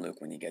minutes on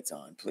Luke when he gets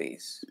on,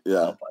 please.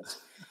 Yeah.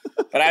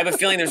 But I have a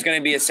feeling there's going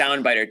to be a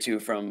soundbite or two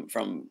from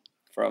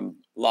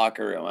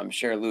locker room. I'm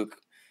sure Luke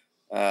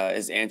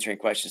is answering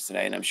questions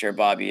tonight, and I'm sure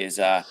Bobby is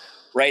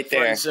right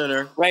there,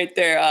 center. Right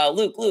there.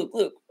 Luke,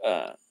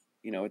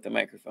 with the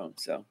microphone.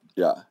 So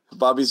yeah,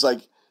 Bobby's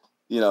like,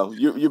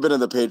 you've been in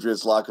the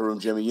Patriots locker room,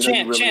 Jimmy.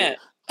 Chant.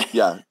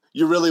 Yeah,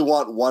 you really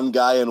want one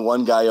guy and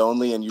one guy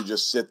only, and you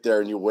just sit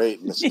there and you wait,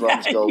 and the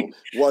scrums go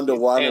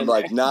 1-to-1. I'm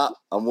like, nah,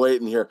 I'm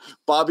waiting here.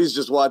 Bobby's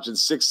just watching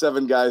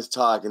 6-7 guys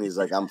talk, and he's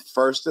like, I'm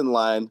first in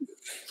line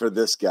for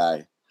this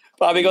guy.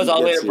 Bobby goes all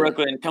the way to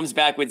Brooklyn, comes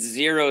back with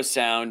 0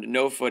 sound,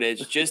 no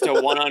footage, just a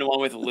one-on-one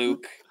with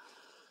Luke.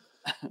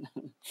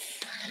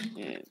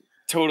 Yeah,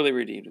 totally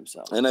redeemed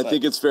himself. And I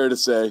think it's fair to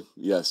say,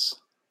 yes.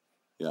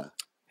 Yeah.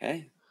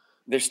 Hey,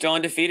 they're still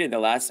undefeated, the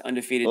last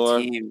undefeated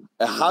team.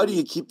 How do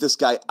you keep this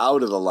guy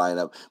out of the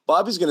lineup?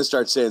 Bobby's going to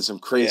start saying some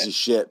crazy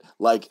shit,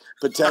 like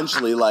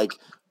potentially,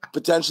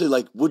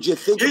 would you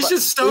think he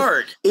should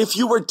start? If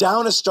you were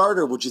down a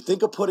starter, would you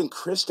think of putting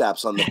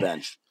Kristaps on the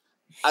bench?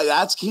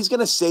 He's going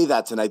to say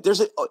that tonight.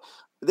 There's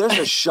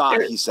a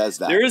shot he says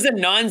that. There is a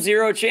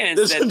non-zero chance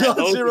that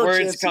those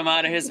words come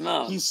out of his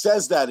mouth. He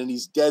says that, and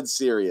he's dead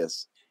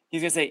serious.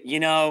 He's going to say,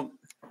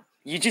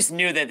 you just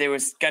knew that there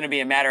was going to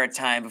be a matter of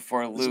time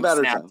before Luke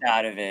snapped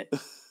out of it.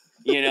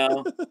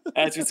 That's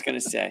what he's going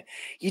to say.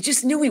 You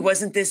just knew he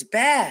wasn't this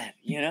bad.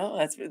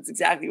 That's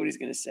exactly what he's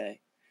going to say.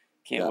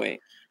 Can't wait.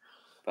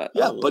 But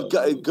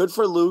good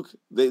for Luke.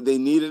 They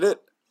needed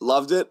it.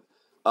 Loved it.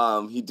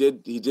 He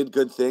did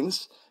good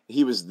things.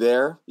 He was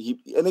there. He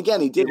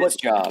did his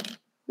job.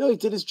 No, he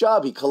did his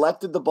job. He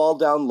collected the ball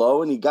down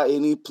low, and he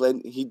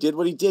did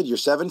what he did. You're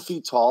 7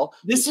 feet tall.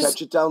 You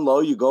catch it down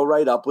low. You go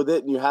right up with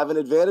it, and you have an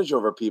advantage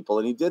over people.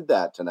 And he did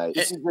that tonight.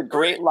 This is a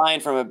great line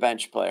from a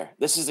bench player.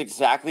 This is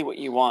exactly what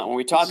you want. When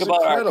we talk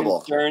about our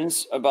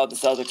concerns about the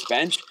Celtics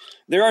bench,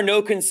 there are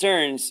no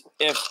concerns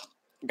if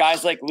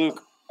guys like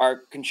Luke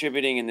are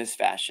contributing in this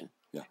fashion.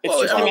 Yeah.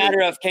 It's just a matter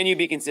of, can you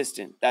be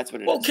consistent? That's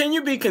what it is. Well, can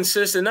you be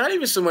consistent? Not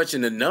even so much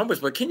in the numbers,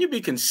 but can you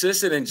be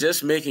consistent in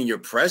just making your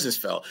presence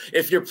felt?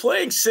 If you're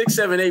playing 6,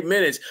 7, 8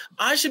 minutes,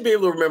 I should be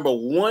able to remember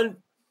one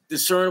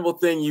discernible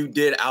thing you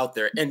did out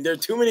there. And there are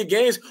too many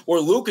games where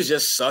Luke is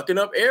just sucking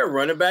up air,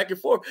 running back and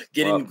forth,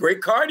 getting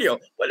great cardio.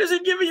 But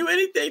isn't giving you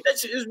anything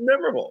that is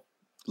memorable.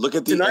 Look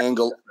at the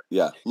angle.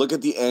 Yeah, look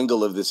at the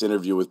angle of this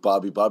interview with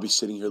Bobby. Bobby's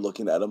sitting here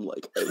looking at him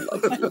like, I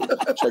love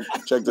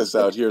you. check this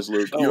out. Here's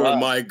Luke. You're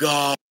my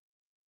God.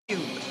 You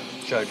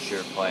judge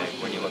your play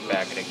when you look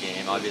back at a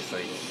game.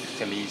 Obviously, it's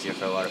going to be easier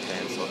for a lot of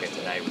fans to look at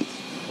tonight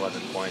with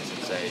 11 points and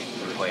say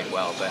you played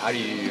well. But how do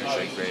you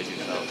usually grade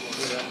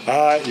yourself?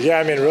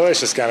 Really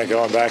it's just kind of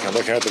going back and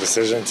looking at the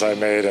decisions I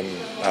made. And,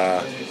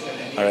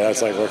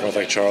 that's like working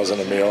with Charles and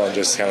Emile and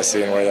just kind of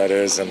seeing where that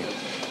is. And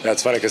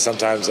that's funny because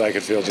sometimes I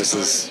could feel just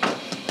as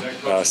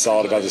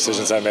solid about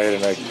decisions I made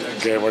in a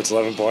game where it's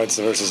 11 points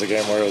versus a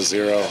game where it was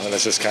 0. And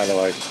it's just kind of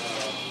like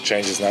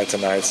changes night to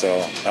night. So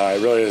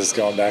it really is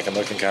going back and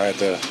looking kind of at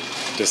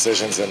the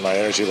decisions and my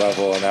energy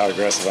level and how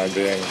aggressive I'm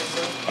being,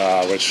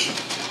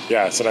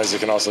 sometimes it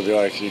can also be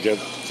like you get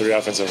 3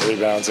 offensive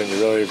rebounds and you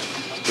really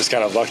just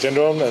kind of lucked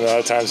into them, and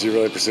other times you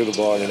really pursued the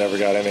ball and you never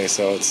got any.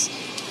 So it's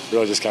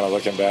really just kind of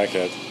looking back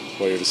at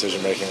what your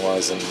decision making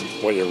was and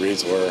what your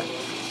reads were,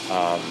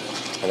 and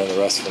then the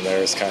rest from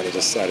there is kind of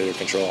just out of your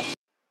control.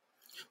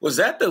 Was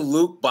that the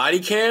Luke body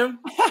cam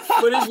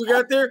footage we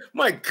got there?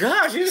 My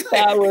gosh.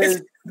 That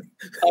was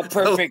a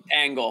perfect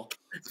angle.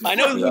 I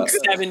know Luke's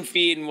 7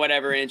 feet and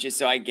whatever inches,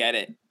 so I get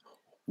it.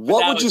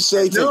 What would you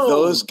say to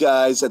those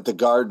guys at the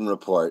Garden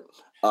Report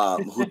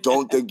who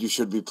don't think you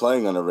should be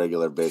playing on a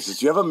regular basis?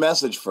 Do you have a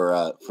message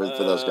for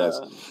those guys?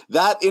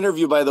 That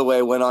interview, by the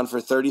way, went on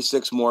for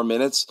 36 more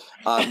minutes.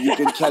 You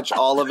can catch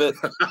all of it.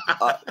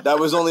 That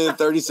was only a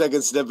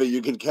 30-second snippet.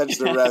 You can catch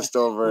the rest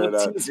over at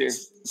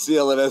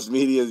CLNS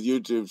Media's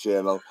YouTube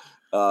channel.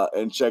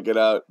 And check it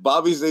out.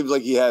 Bobby seems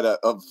like he had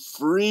a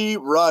free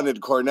run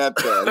at Cornet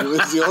there. He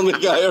was the only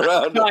guy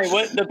around.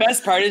 The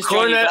best part is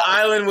Cornet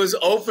Island was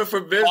open for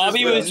business.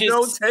 Bobby was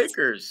just no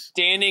takers.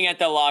 Standing at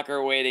the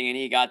locker waiting, and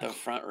he got the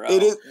front row.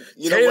 It is.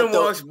 Tatum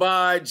walks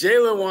by.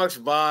 Jalen walks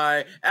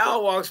by.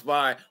 Al walks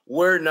by.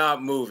 We're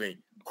not moving.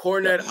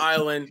 Cornet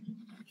Island.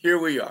 Here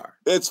we are.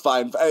 It's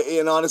fine.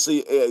 And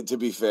honestly, to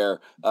be fair,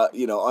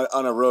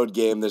 on a road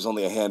game, there's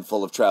only a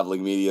handful of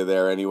traveling media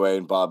there anyway,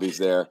 and Bobby's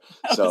there.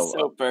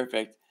 So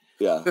perfect.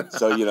 Yeah.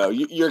 So,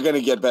 you're going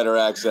to get better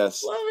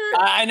access.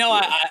 I know.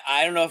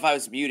 I don't know if I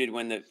was muted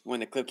when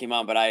the clip came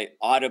on, but I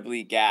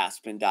audibly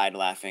gasped and died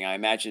laughing. I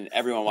imagine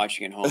everyone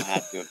watching at home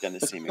had to have done the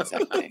same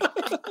exact thing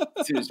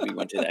as soon as we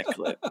went to that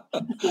clip.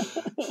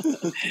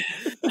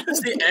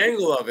 That's the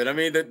angle of it. I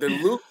mean, the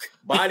Luke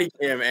body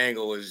cam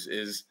angle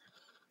is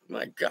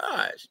my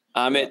gosh.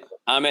 Ahmed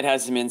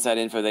has some inside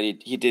info that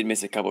he did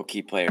miss a couple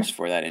key players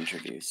for that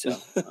interview. So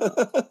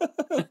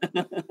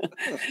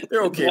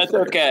they're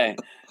okay.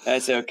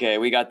 That's okay.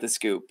 We got the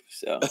scoop.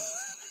 So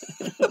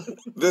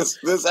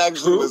this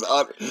actually was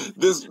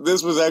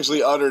this was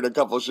actually uttered a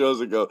couple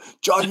shows ago.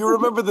 John, you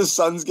remember the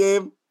Suns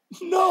game?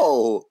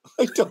 No,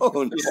 I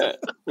don't. Yeah.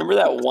 Remember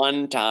that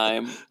one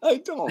time? I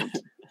don't.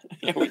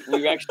 Yeah,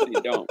 we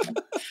actually don't.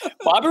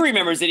 Bobby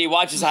remembers that he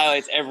watches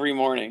highlights every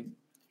morning.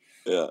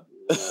 Yeah.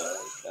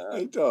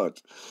 I don't.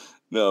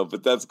 No,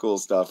 but that's cool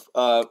stuff.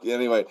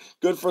 Anyway,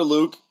 good for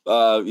Luke.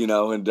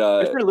 And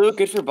good for Luke,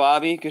 good for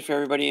Bobby, good for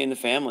everybody in the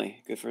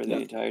family, good for the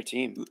entire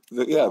team.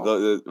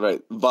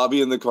 Right.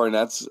 Bobby and the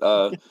Cornets.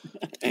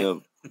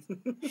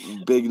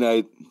 Big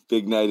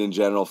night in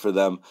general for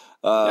them.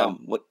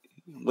 What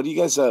do you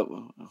guys?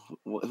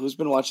 Who's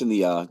been watching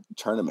the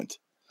tournament?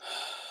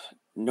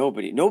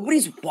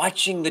 Nobody's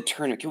watching the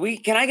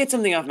tournament. Can I get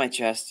something off my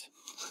chest?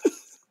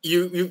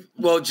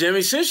 Well,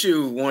 Jimmy, since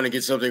you want to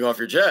get something off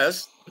your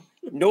chest.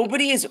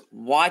 Nobody is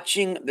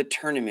watching the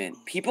tournament.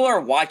 People are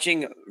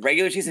watching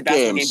regular season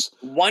basketball games,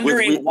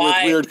 wondering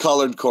why with weird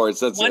colored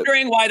courts.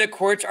 Wondering why the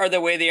courts are the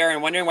way they are,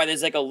 and wondering why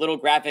there's like a little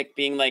graphic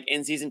being like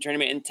in-season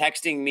tournament, and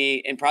texting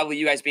me and probably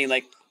you guys being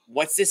like,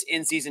 "What's this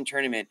in-season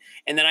tournament?"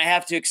 And then I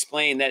have to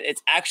explain that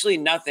it's actually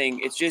nothing.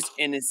 It's just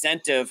an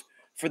incentive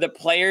for the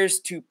players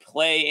to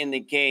play in the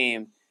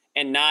game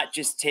and not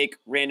just take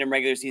random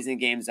regular season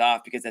games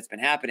off, because that's been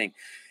happening.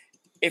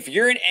 If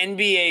you're an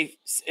NBA,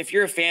 if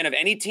you're a fan of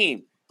any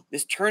team,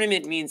 this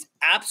tournament means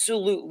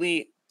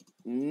absolutely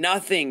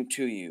nothing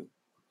to you.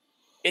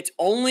 Its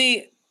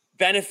only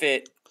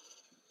benefit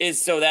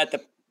is so that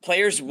the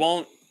players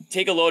won't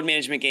take a load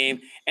management game,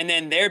 and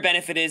then their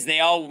benefit is they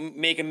all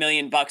make $1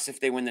 million if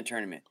they win the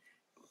tournament.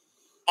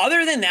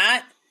 Other than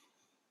that,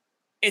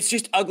 it's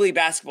just ugly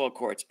basketball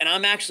courts. And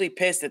I'm actually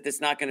pissed that it's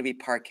not going to be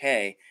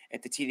parquet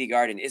at the TD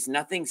Garden. Is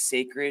nothing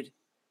sacred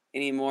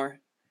anymore?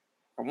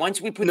 Or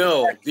once we put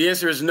the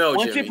answer is no.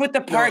 Once Jimmy. we put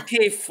the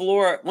parquet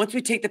floor, once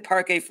we take the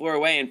parquet floor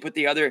away and put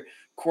the other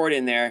court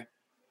in there,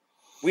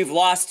 we've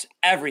lost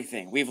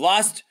everything. We've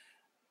lost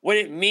what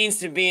it means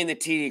to be in the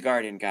TD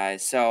Garden,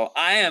 guys. So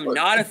I am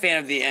not a fan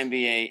of the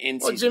NBA in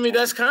season. Well, Jimmy,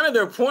 that's kind of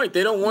their point.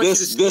 They don't want you to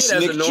see it as a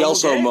normal game. This Nick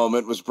Gelso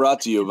moment was brought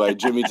to you by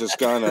Jimmy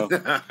Toscano.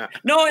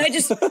 No, I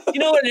just, you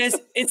know what it is?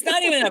 It's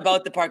not even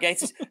about the parquet.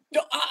 It's just,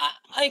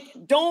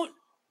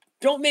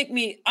 don't make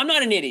me, I'm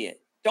not an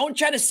idiot. Don't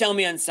try to sell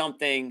me on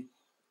something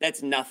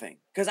that's nothing,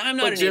 because I'm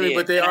not an idiot.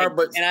 But they are.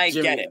 I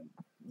Jimmy, get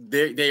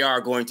it. They are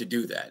going to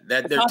do that.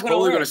 They're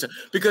totally going to,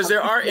 because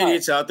there are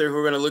idiots out there who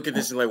are going to look at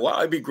this and like, wow,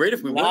 it'd be great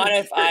if we win. Not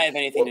if I have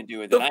anything to do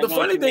with it. The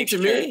funny thing to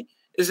me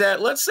is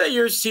that, let's say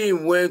your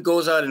team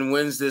goes out and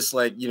wins this,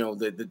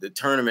 the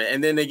tournament,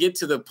 and then they get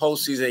to the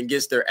postseason and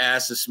gets their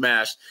asses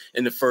smashed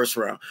in the first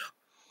round.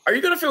 Are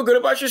you going to feel good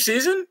about your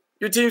season,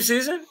 your team's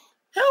season?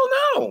 Hell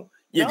no.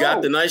 You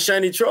got the nice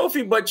shiny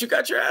trophy, but you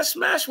got your ass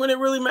smashed when it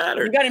really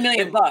mattered. You got $1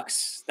 million.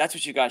 That's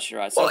what you got,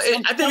 Sherrod. So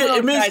I think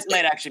it means guys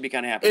might actually be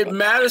kind of happy. It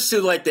matters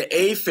to like the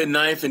 8th and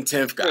 9th and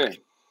 10th guy.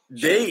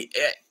 They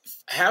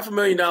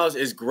 $500,000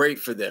 is great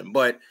for them,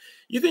 but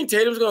you think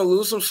Tatum's going to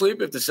lose some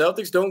sleep if the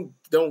Celtics don't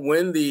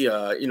win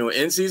the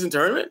in-season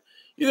tournament?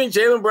 You think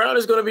Jaylen Brown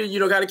is going to be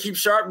got to keep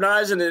sharp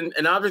knives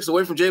and objects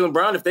away from Jaylen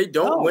Brown if they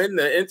don't win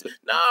the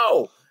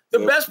the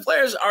best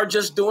players are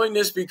just doing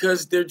this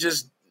because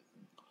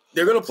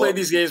they're going to play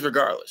these games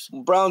regardless.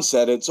 Brown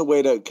said it's a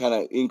way to kind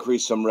of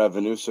increase some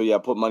revenue. So,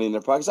 put money in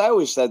their pockets. I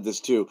always said this,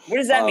 too. What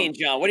does that mean,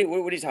 John? What are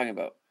you talking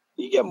about?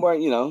 You get more,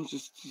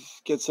 just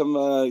get some,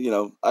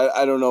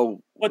 I don't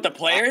know. What, the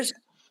players?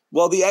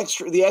 Well, the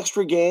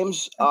extra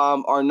games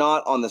are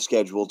not on the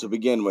schedule to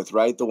begin with,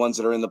 right? The ones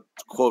that are in the,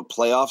 quote,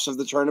 playoffs of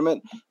the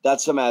tournament.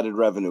 That's some added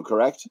revenue,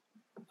 correct?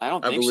 I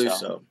don't think believe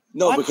so.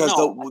 No, what? Because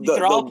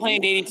they're all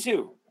playing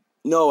 82.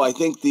 No, I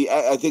think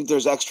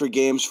there's extra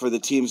games for the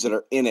teams that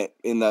are in it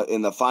in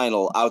the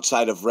final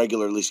outside of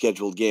regularly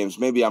scheduled games.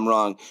 Maybe I'm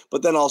wrong,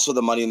 but then also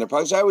the money in their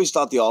pockets. I always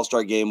thought the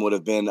All-Star game would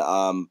have been,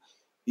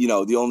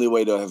 the only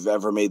way to have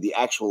ever made the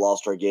actual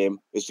All-Star game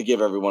is to give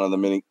everyone on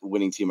the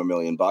winning team $1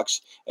 million,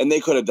 and they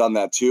could have done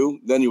that too.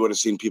 Then you would have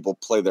seen people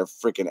play their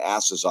freaking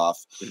asses off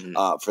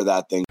for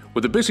that thing.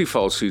 With the busy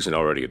fall season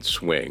already in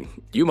swing,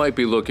 you might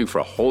be looking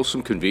for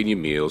wholesome,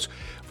 convenient meals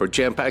for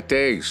jam-packed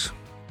days.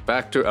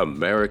 Factor,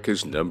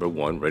 America's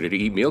 #1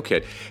 ready-to-eat meal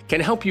kit,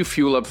 can help you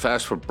fuel up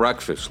fast for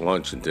breakfast,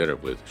 lunch, and dinner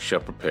with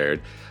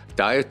chef-prepared,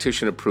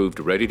 dietitian-approved,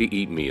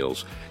 ready-to-eat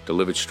meals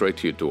delivered straight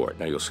to your door.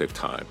 Now you'll save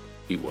time,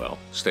 eat well,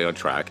 stay on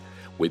track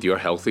with your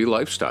healthy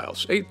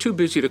lifestyles. Ain't too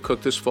busy to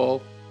cook this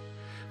fall,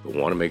 but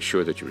want to make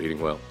sure that you're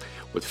eating well.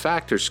 With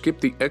Factor, skip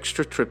the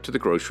extra trip to the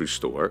grocery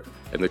store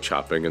and the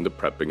chopping and the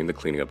prepping and the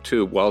cleaning up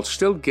too, while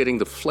still getting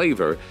the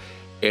flavor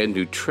and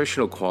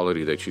nutritional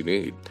quality that you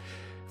need.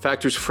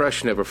 Factor's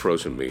fresh, never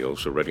frozen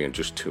meals are ready in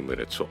just 2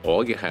 minutes, so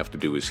all you have to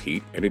do is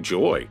heat and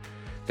enjoy,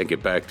 then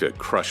get back to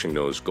crushing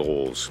those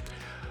goals.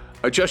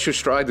 Adjust your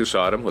stride this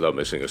autumn without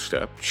missing a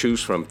step.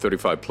 Choose from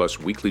 35-plus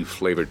weekly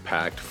flavored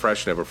packed,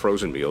 fresh, never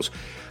frozen meals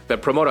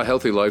that promote a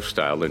healthy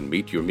lifestyle and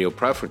meet your meal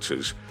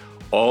preferences,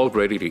 all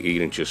ready to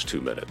eat in just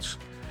 2 minutes.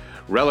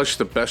 Relish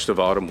the best of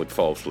autumn with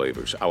fall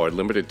flavors. Our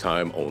limited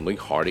time only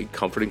hearty,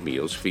 comforting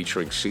meals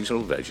featuring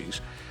seasonal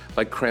veggies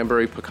like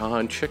cranberry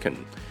pecan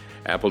chicken,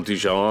 apple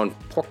Dijon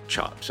pork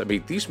chops. I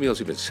mean, these meals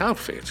even sound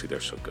fancy.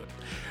 They're so good.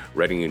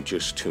 Ready in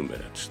just 2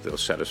 minutes. They'll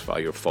satisfy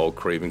your fall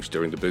cravings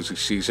during the busy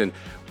season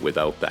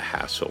without the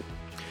hassle.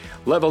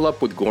 Level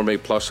up with Gourmet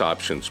Plus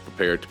options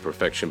prepared to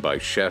perfection by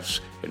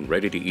chefs and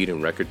ready to eat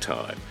in record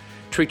time.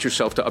 Treat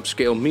yourself to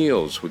upscale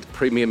meals with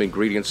premium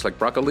ingredients like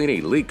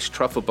broccolini, leeks,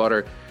 truffle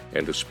butter,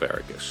 and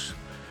asparagus.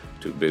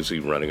 Too busy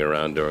running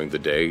around during the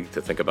day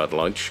to think about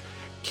lunch?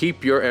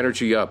 Keep your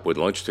energy up with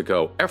Lunch to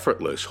Go,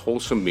 effortless,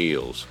 wholesome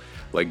meals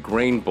like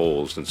grain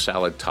bowls and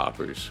salad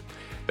toppers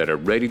that are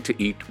ready to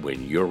eat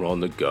when you're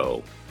on the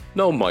go.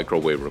 No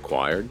microwave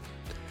required.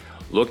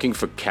 Looking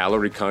for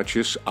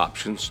calorie-conscious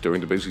options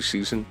during the busy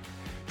season?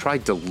 Try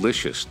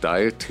delicious,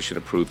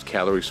 dietitian-approved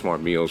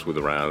calorie-smart meals with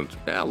around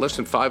less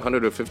than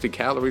 550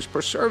 calories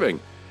per serving.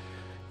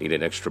 Need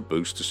an extra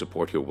boost to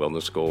support your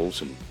wellness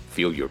goals and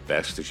feel your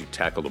best as you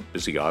tackle the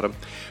busy autumn?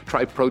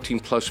 Try Protein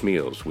Plus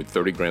meals with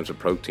 30 grams of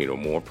protein or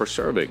more per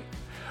serving.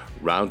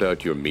 Round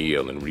out your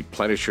meal and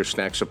replenish your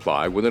snack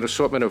supply with an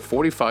assortment of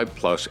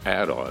 45-plus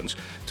add-ons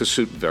to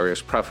suit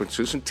various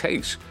preferences and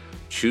tastes.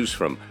 Choose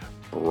from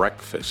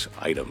breakfast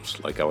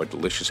items like our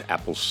delicious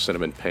apple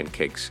cinnamon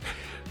pancakes,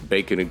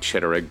 bacon and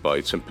cheddar egg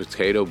bites, and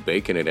potato,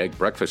 bacon, and egg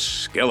breakfast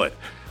skillet.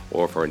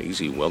 Or for an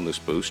easy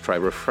wellness boost, try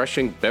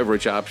refreshing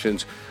beverage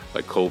options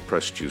like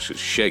cold-pressed juices,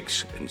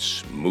 shakes, and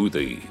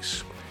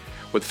smoothies.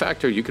 With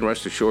Factor, you can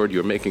rest assured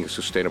you're making a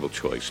sustainable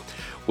choice.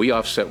 We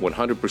offset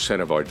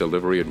 100% of our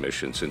delivery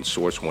emissions and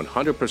source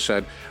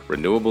 100%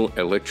 renewable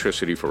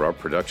electricity for our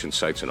production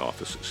sites and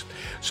offices.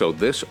 So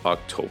this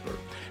October,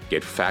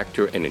 get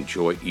Factor and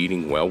enjoy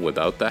eating well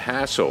without the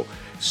hassle.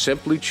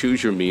 Simply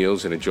choose your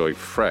meals and enjoy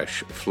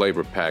fresh,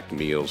 flavor-packed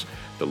meals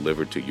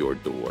delivered to your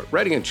door.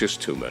 Ready in just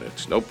 2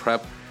 minutes. No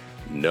prep,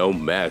 no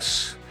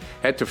mess.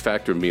 Head to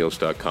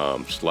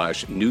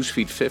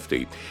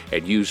factormeals.com/newsfeed50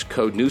 and use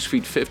code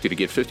newsfeed50 to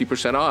get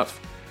 50% off.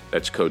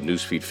 That's code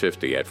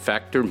newsfeed50 at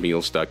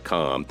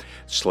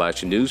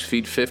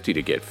factormeals.com/newsfeed50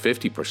 to get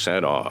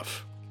 50%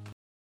 off.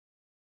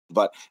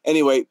 But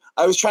anyway,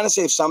 I was trying to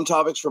save some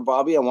topics for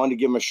Bobby. I wanted to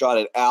give him a shot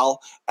at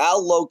Al.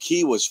 Al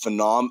low-key was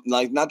phenomenal.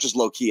 Like, not just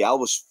low-key, Al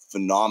was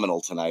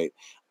phenomenal tonight.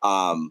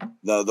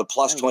 The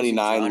plus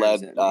 29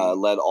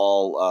 led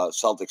all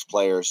Celtics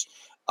players.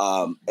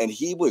 And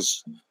he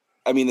was,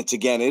 I mean,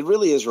 it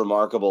really is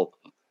remarkable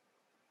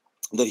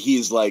that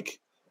he's like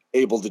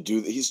able to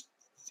do that. He's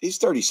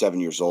 37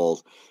 years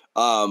old.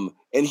 And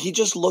he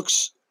just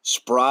looks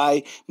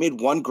spry,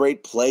 made one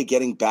great play,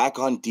 getting back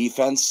on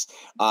defense,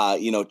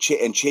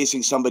 and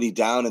chasing somebody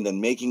down and then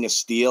making a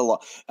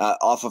steal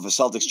off of a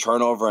Celtics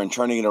turnover and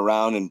turning it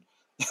around and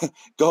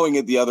going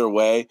it the other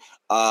way.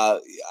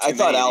 I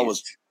thought Al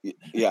was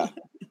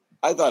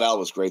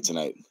great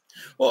tonight.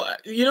 Well,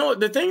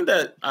 the thing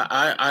that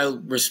I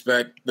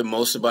respect the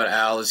most about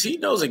Al is he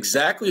knows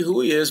exactly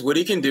who he is, what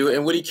he can do,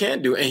 and what he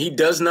can't do, and he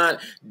does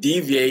not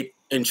deviate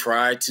and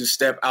try to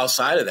step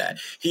outside of that.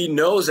 He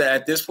knows that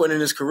at this point in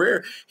his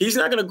career, he's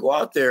not going to go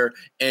out there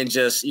and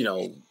just,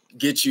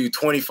 get you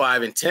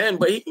 25 and 10,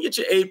 but he can get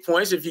you 8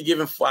 points if you give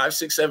him 5,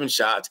 6, 7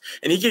 shots,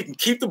 and he can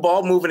keep the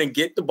ball moving and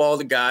get the ball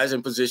to guys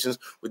in positions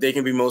where they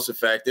can be most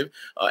effective.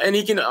 And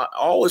he can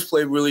always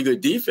play really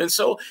good defense.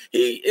 So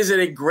he is in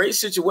a great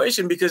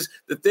situation because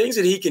the things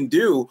that he can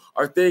do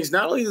are things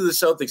not only do the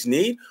Celtics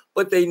need,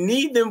 but they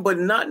need them, but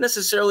not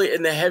necessarily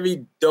in the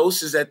heavy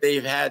doses that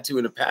they've had to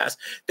in the past.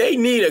 They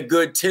need a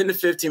good 10 to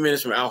 15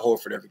 minutes from Al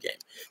Horford every game.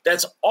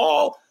 That's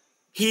all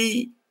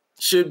he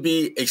should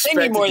be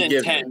expected to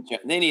give.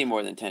 They need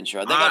more than 10,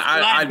 Sherrod. They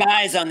got 5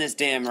 guys on this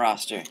damn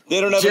roster.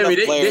 They don't have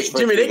enough players for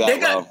Jimmy,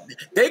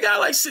 they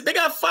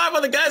got 5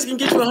 other guys who can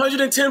get you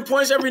 110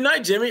 points every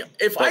night, Jimmy.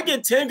 If I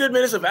get 10 good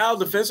minutes of Al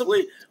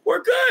defensively,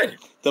 we're good.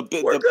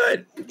 We're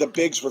good. The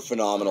bigs were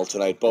phenomenal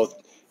tonight. Both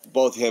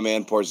him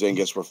and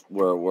Porzingis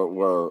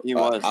were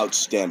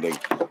outstanding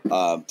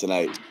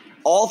tonight.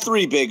 All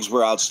 3 bigs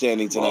were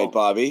outstanding tonight,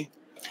 Bobby.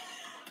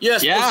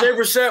 Yes,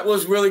 Brissett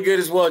was really good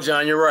as well,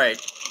 John. You're right.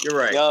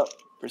 Yep.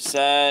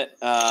 Brissett.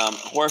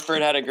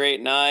 Horford had a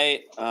great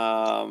night.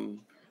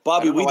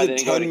 Bobby, we did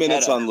 10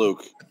 minutes on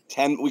Luke.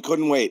 10. We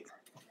couldn't wait.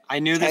 I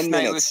knew this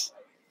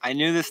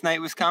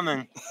night was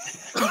coming.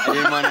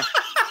 I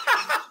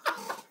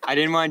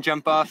didn't want to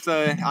jump off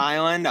the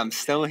island. I'm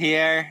still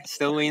here,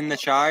 still leading the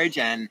charge,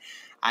 and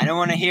I don't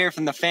want to hear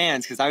from the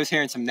fans because I was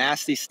hearing some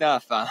nasty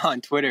stuff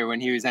on Twitter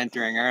when he was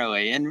entering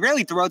early, and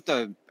really throughout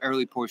the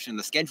early portion of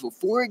the schedule,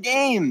 4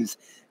 games.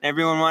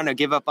 Everyone wanted to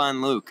give up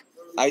on Luke.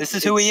 This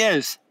is who he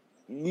is.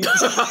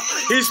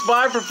 He's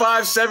 5 for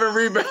 5, 7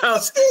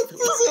 rebounds.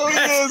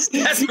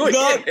 That's who he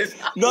is.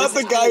 Not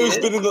the guy who's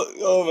been in the.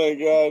 Oh my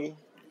God!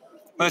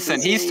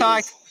 Listen, he's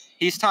talked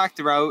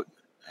throughout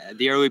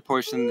the early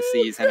portion of the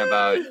season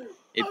about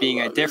it being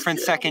a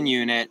different second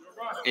unit,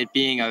 it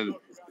being a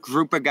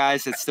group of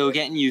guys that's still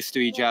getting used to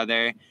each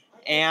other,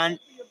 and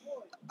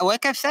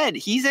like I've said,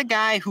 he's a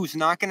guy who's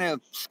not going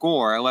to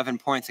score 11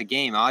 points a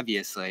game,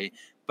 obviously,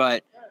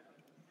 but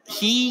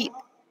he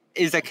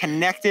is a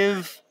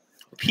connective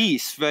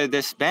piece for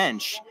this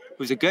bench,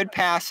 who's a good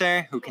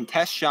passer, who can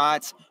test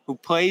shots, who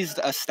plays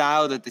a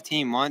style that the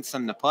team wants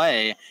them to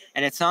play.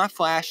 And it's not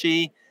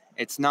flashy.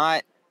 It's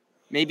not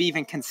maybe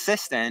even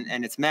consistent,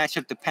 and it's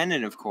matchup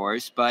dependent, of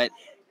course, but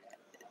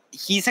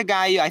he's a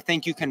guy I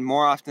think you can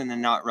more often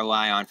than not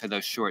rely on for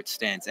those short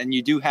stints. And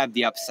you do have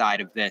the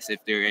upside of this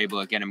if they're able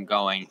to get him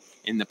going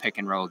in the pick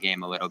and roll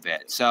game a little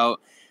bit. So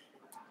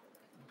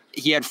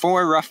he had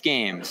 4 rough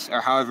games,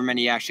 or however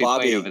many he actually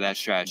played over that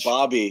stretch.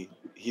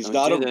 He's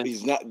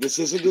not. This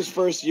isn't his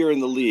first year in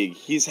the league.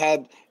 He's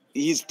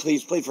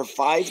played for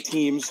 5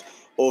 teams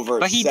over.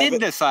 But he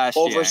did this last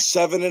year. Over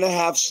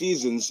 7.5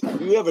 seasons.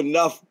 You have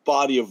enough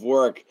body of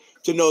work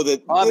to know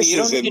that Bobby, this you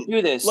don't isn't need to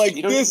do this. like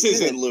You don't this need to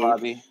do isn't this, Luke.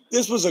 Bobby.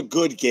 This was a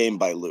good game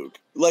by Luke.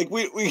 Like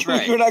we're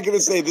Right. not going to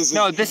say this is.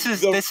 No, this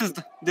is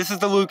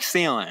the Luke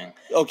ceiling.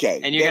 Okay,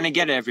 and you're going to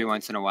get it every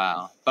once in a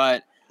while,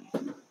 but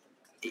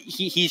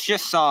he's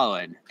just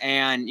solid,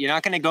 and you're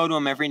not going to go to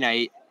him every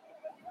night.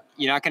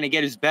 You're not going to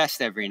get his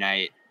best every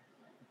night,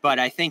 but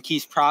I think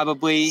he's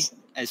probably,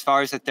 as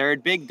far as the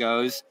third big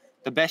goes,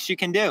 the best you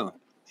can do.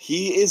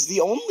 He is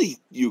the only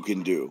you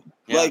can do.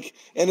 Yeah. Like,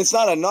 and it's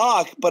not a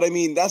knock, but I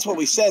mean, that's what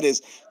we said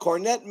is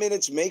Cornette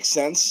minutes make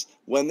sense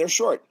when they're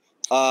short.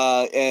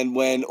 And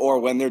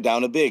when they're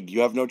down a big,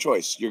 you have no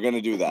choice. You're going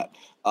to do that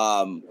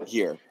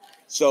here.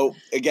 So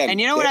again,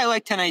 and you know what I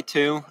like tonight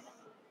too?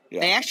 Yeah.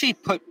 They actually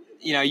put,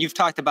 you've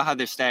talked about how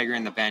they're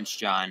staggering the bench,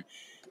 John.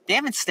 They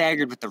haven't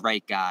staggered with the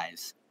right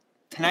guys.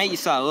 Tonight you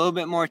saw a little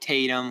bit more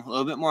Tatum, a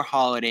little bit more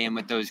Holiday in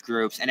with those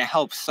groups, and it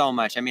helps so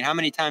much. I mean, how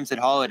many times did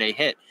Holiday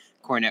hit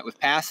Cornette with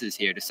passes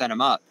here to set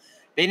him up?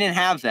 They didn't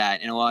have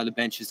that in a lot of the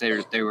benches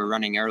they were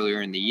running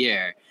earlier in the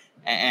year.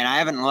 And I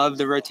haven't loved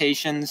the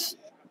rotations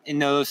in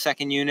those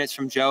second units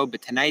from Joe,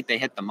 but tonight they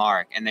hit the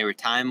mark, and they were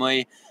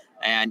timely.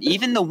 And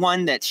even the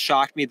one that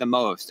shocked me the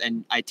most,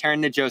 and I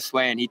turned to Joe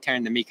Sway, and he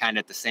turned to me kind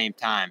of at the same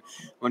time.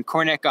 When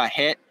Cornette got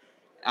hit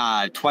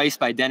twice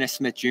by Dennis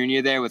Smith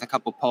Jr. there with a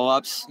couple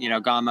pull-ups,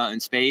 gone out in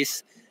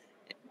space,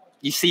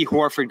 you see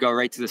Horford go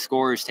right to the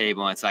scorer's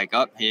table, and it's like,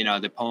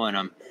 they're pulling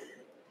him.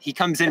 He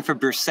comes in for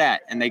Brissett,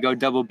 and they go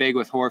double big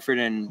with Horford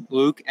and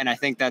Luke, and I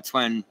think that's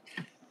when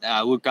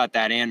Luke got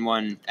that and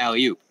one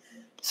alley-oop.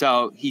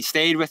 So he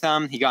stayed with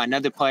them. He got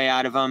another play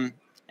out of him,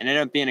 and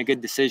ended up being a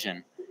good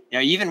decision. You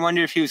even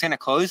wondered if he was going to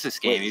close this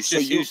game.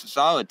 He was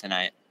solid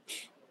tonight.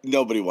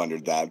 Nobody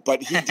wondered that,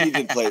 but he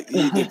did play.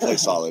 He did play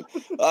solid.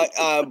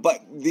 But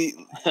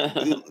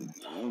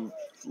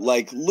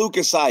like Luke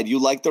aside, you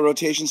like the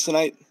rotations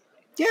tonight?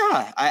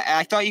 Yeah,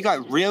 I thought you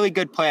got really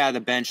good play out of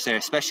the bench there,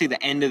 especially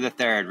the end of the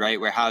third,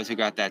 right, where Hauser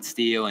got that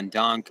steal and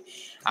dunk.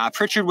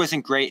 Pritchard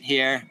wasn't great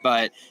here,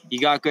 but you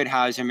got good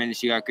Hauser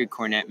minutes, you got good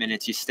Cornette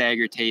minutes. You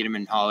staggered Tatum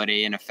and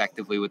Holiday in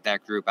effectively with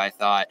that group, I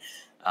thought.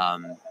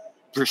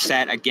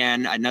 Brissett,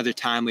 again, another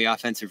timely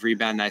offensive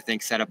rebound that I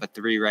think set up a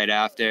 3 right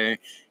after.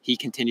 He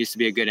continues to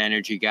be a good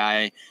energy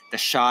guy. The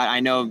shot, I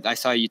know I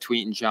saw you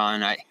tweeting,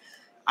 John.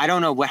 I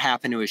don't know what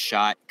happened to his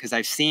shot because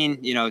I've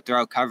seen,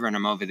 throughout covering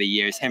him over the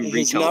years,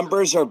 his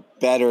numbers are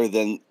better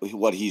than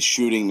what he's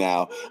shooting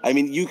now. I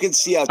mean, you can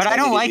see how. But I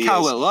don't like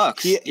how it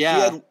looks.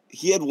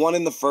 He had one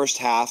in the first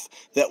half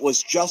that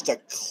was just a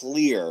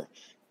clear,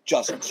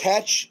 just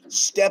catch,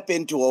 step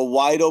into a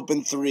wide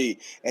open 3,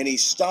 and he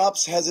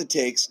stops,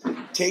 hesitates,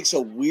 takes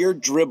a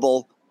weird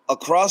dribble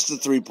across the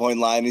 3-point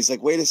line. He's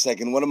like, wait a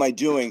second, what am I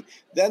doing?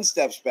 Then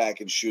steps back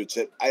and shoots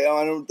it. I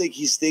don't think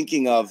he's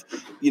thinking of,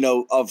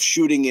 of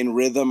shooting in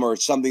rhythm or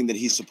something that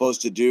he's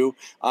supposed to do.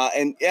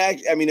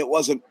 It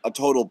wasn't a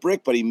total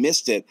brick, but he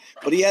missed it.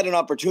 But he had an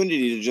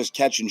opportunity to just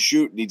catch and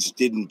shoot, and he just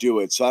didn't do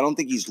it. So I don't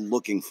think he's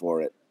looking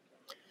for it.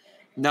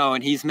 No,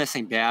 and he's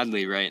missing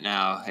badly right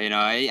now.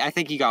 I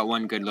think he got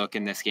one good look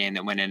in this game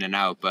that went in and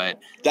out, but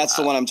that's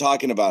the one I'm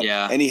talking about.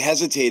 Yeah. And he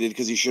hesitated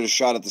because he should have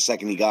shot it the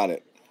second he got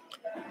it.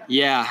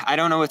 Yeah, I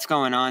don't know what's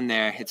going on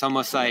there. It's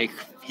almost like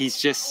he's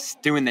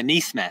just doing the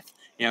Neesmith,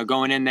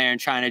 going in there and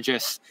trying to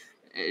just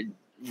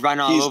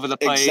run all over the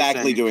place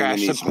and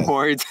crash the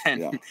boards.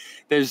 And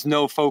there's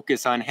no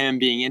focus on him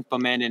being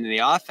implemented in the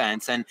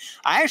offense. And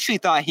I actually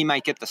thought he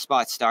might get the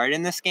spot start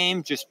in this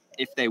game, just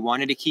if they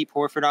wanted to keep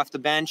Horford off the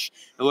bench.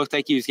 It looked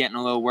like he was getting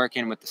a little work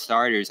in with the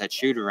starters at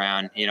shoot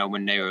around,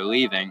 when they were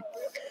leaving.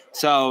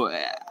 So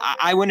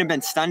I wouldn't have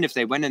been stunned if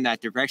they went in that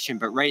direction.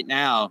 But right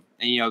now,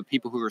 and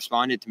people who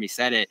responded to me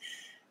said it,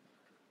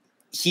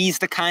 he's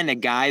the kind of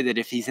guy that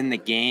if he's in the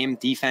game,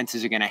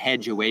 defenses are going to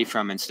hedge away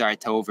from and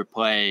start to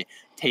overplay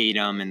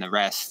Tatum and the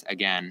rest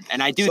again.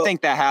 And I do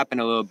think that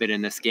happened a little bit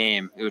in this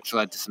game, which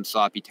led to some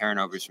sloppy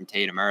turnovers from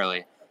Tatum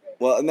early.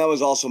 Well, and that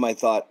was also my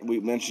thought.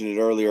 We mentioned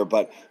it earlier,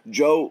 but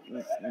Joe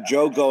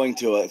going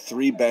to a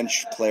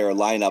 3-bench player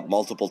lineup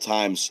multiple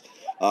times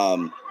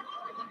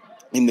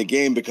in the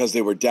game because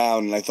they were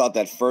down. And I thought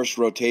that first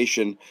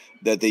rotation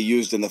that they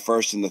used in the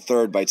first and the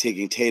third by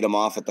taking Tatum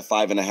off at the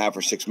 5.5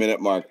 or 6 minute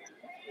mark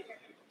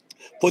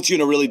puts you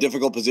in a really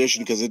difficult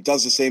position because it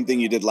does the same thing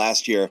you did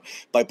last year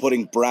by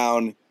putting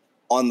Brown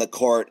on the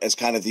court as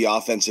kind of the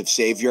offensive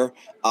savior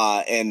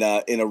and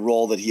in a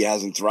role that he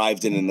hasn't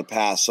thrived in the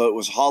past. So it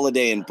was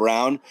Holiday and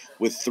Brown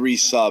with 3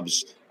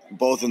 subs,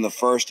 both in the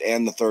first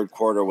and the third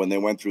quarter when they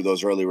went through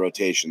those early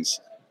rotations.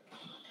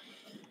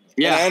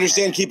 Yeah, and I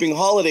understand keeping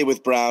Holiday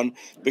with Brown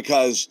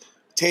because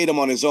Tatum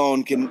on his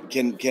own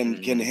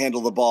can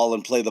handle the ball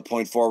and play the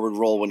point forward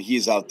role when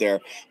he's out there.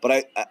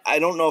 But I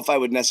don't know if I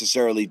would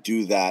necessarily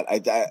do that.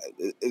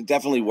 It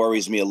definitely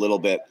worries me a little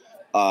bit,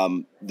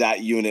 that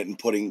unit and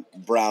putting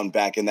Brown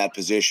back in that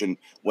position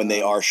when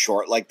they are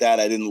short like that.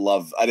 I didn't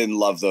love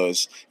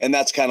those, and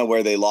that's kind of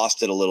where they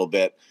lost it a little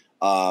bit.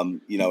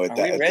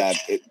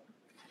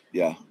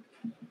 Yeah.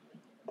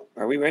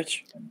 Are we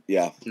rich?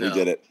 Yeah, No. we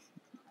did it.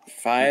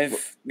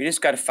 We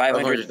just got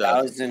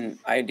 500,000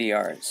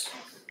 IDRs.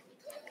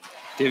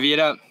 Divvy it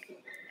up.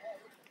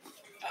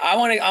 I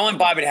want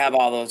Bobby to have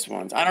all those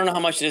ones. I don't know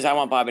how much it is. I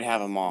want Bobby to have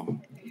them all.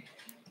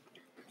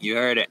 You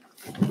heard it.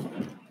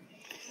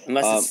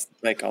 Unless it's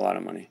like a lot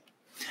of money.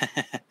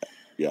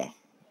 Yeah.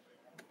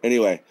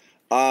 Anyway,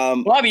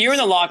 Bobby, you're in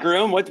the locker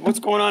room. What's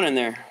going on in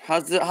there?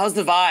 How's the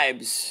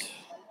vibes?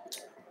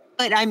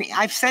 But I mean,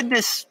 I've said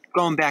this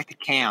going back to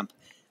camp.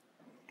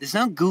 There's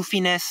no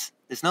goofiness.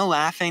 There's no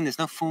laughing. There's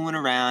no fooling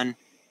around.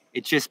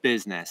 It's just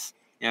business.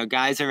 You know,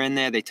 guys are in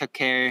there. They took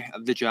care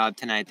of the job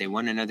tonight. They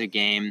won another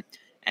game,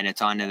 and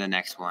it's on to the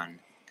next one.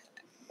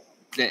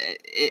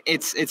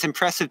 It's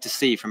impressive to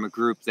see from a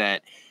group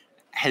that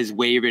has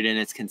wavered in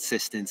its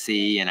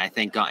consistency and I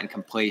think gotten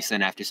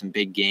complacent after some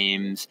big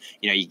games.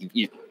 You know,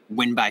 you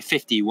win by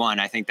 51.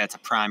 I think that's a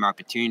prime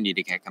opportunity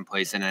to get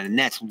complacent, and the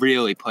Nets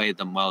really played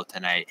them well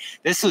tonight.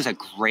 This was a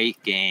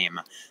great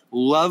game.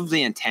 Love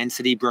the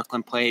intensity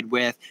Brooklyn played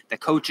with. The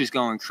coach is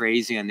going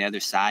crazy on the other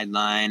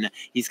sideline.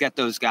 He's got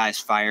those guys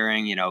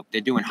firing. You know,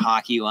 they're doing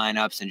hockey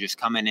lineups and just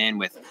coming in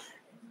with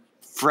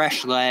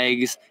fresh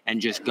legs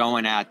and just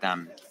going at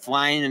them.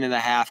 Flying into the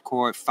half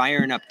court,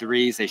 firing up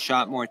threes. They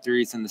shot more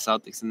threes than the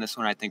Celtics in this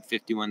one, I think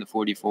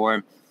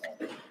 51-44.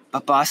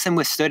 But Boston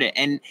withstood it.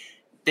 And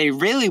they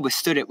really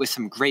withstood it with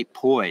some great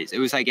poise. It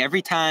was like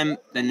every time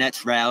the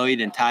Nets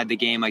rallied and tied the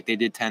game like they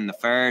did 10 the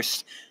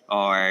first,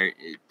 or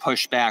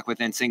pushed back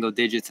within single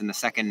digits in the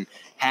second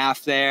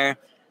half there,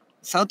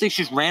 Celtics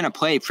just ran a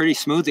play pretty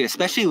smoothly,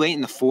 especially late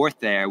in the fourth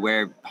there,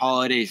 where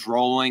Holiday's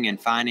rolling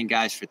and finding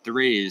guys for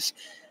threes.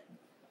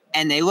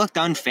 And they looked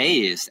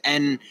unfazed.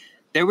 And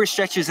there were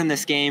stretches in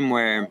this game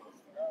where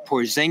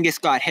Porzingis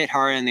got hit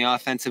hard in the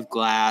offensive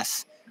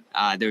glass.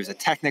 There was a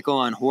technical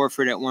on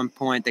Horford at one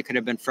point that could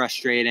have been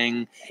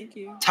frustrating.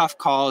 Tough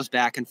calls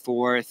back and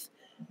forth.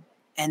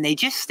 And they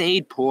just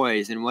stayed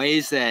poised in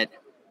ways that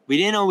we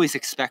didn't always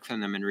expect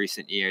from them in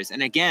recent years.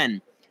 And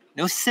again,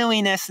 no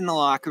silliness in the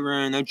locker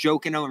room, no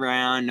joking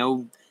around,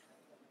 no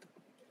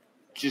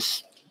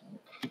just,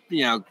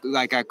 you know,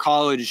 like a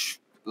college,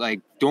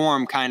 like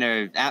dorm kind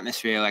of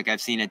atmosphere like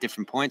I've seen at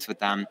different points with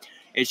them.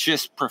 It's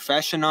just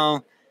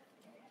professional,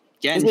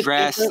 getting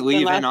dressed,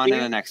 leaving on to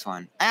the next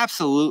one.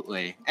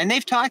 Absolutely. And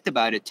they've talked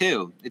about it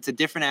too. It's a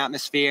different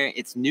atmosphere.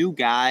 It's new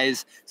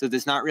guys, so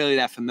there's not really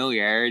that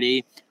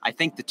familiarity. I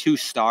think the two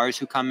stars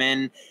who come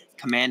in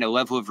command a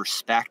level of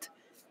respect,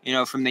 you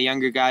know, from the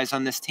younger guys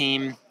on this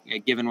team,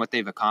 given what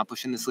they've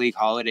accomplished in this league,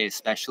 Holiday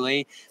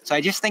especially. So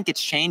I just think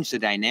it's changed the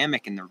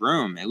dynamic in the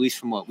room, at least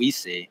from what we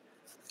see.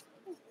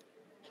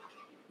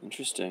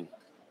 Interesting.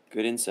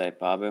 Good insight,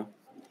 Babu.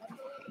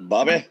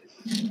 Bobby.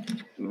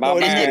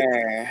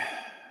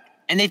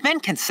 And they've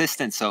been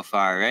consistent so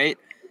far, right?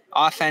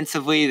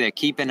 Offensively, they're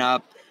keeping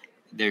up.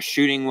 They're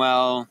shooting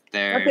well.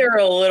 They're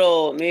a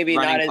little maybe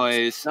not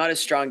as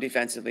strong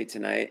defensively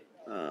tonight.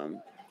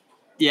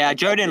 Yeah,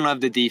 Joe didn't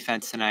love the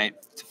defense tonight.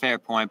 It's a fair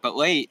point. But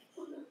late,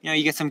 you know,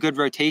 you get some good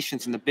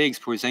rotations in the bigs.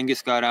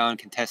 Porzingis got out and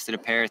contested a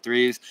pair of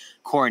threes.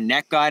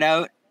 Kornet got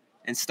out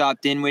and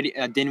stopped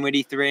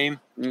Dinwiddie three.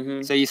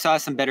 Mm-hmm. So you saw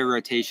some better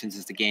rotations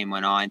as the game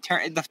went on.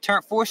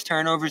 Forced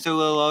turnovers are a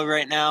little low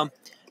right now,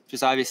 which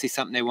is obviously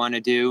something they want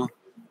to do.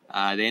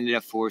 They ended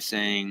up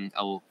forcing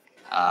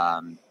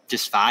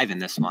just 5 in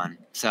this one.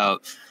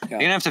 So they're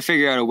going to have to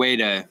figure out a way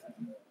to,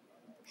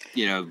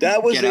 you know,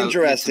 that was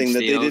interesting that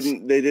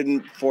they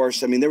didn't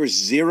force. I mean, there was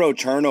 0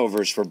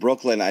 turnovers for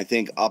Brooklyn, I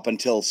think, up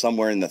until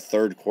somewhere in the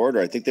third quarter.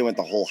 I think they went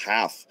the whole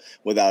half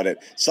without it.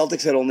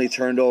 Celtics had only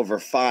turned over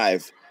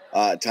 5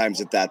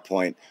 times at that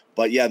point.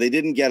 But yeah, they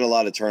didn't get a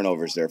lot of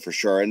turnovers there for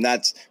sure. And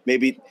that's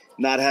maybe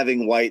not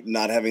having White,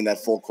 not having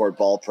that full court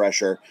ball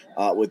pressure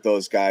with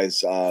those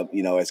guys,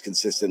 you know, as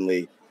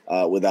consistently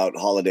without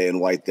Holiday and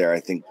White there,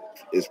 I think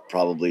is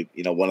probably,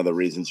 you know, one of the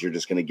reasons you're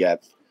just going to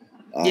get.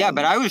 Yeah,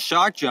 but I was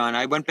shocked, John.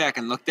 I went back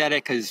and looked at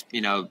it because, you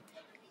know,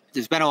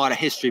 there's been a lot of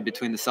history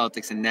between the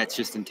Celtics and Nets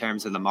just in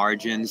terms of the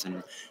margins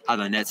and how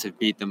the Nets have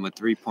beat them with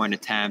 3-point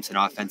attempts and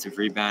offensive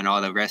rebound,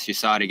 all the rest. You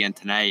saw it again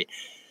tonight.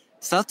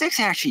 Celtics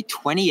are actually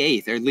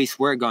 28th, or at least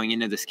were going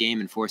into this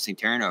game and forcing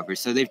turnovers.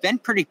 So they've been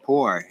pretty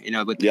poor, you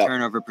know, with the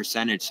turnover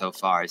percentage so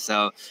far.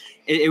 So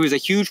it was a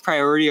huge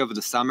priority over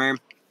the summer.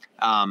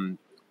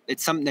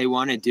 It's something they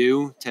want to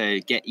do to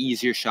get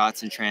easier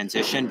shots in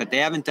transition, but they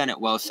haven't done it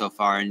well so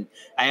far. And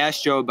I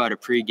asked Joe about a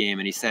pregame,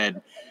 and he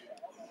said,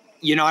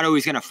 you're not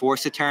always going to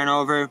force a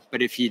turnover,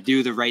 but if you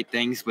do the right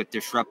things with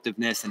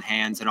disruptiveness and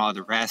hands and all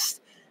the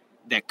rest,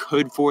 that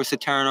could force a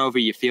turnover,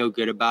 you feel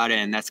good about it,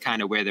 and that's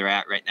kind of where they're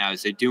at right now.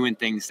 Is they're doing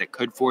things that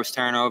could force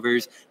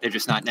turnovers. They're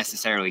just not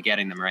necessarily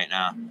getting them right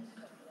now.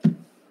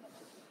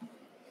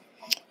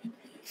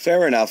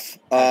 Fair enough.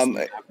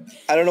 I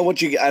don't know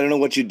what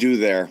you do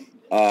there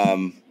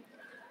to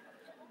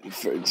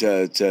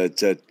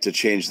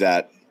change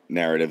that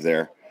narrative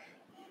there.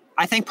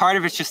 I think part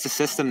of it's just the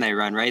system they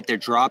run, right? They're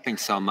dropping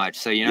so much.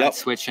 So you're not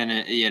switching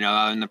it,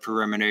 out in the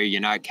perimeter.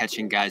 You're not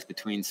catching guys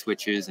between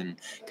switches and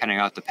cutting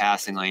out the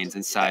passing lanes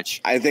and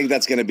such. I think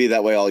that's going to be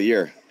that way all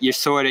year. You're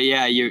sort of,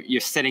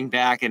 you're sitting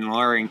back and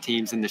luring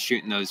teams into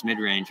shooting those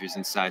mid-rangers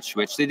and such,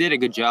 which they did a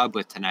good job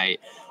with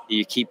tonight.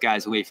 You keep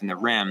guys away from the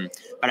rim.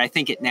 But I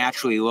think it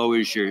naturally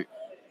lowers your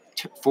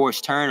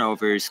forced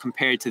turnovers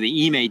compared to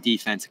the Ime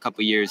defense a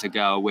couple years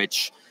ago,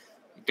 which –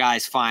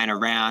 guys flying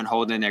around,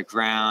 holding their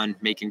ground,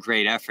 making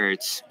great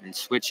efforts, and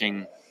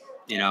switching,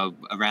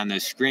 around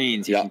those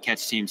screens. You can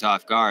catch teams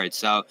off guard.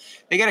 So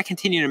they got to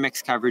continue to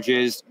mix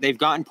coverages. They've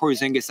gotten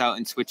Porzingis out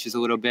in switches a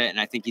little bit,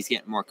 and I think he's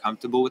getting more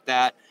comfortable with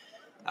that.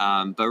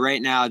 But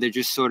right now, they're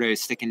just sort of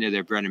sticking to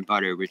their bread and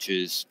butter, which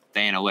is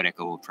the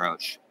analytical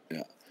approach.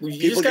 Yeah,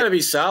 you just got to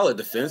be solid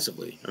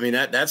defensively. I mean,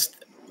 that's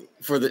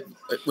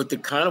with the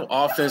kind of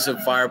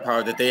offensive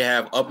firepower that they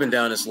have up and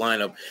down this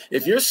lineup.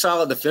 If you're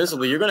solid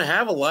defensively, you're going to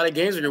have a lot of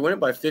games where you're winning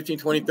by 15,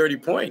 20, 30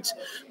 points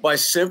by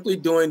simply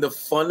doing the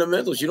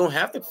fundamentals. You don't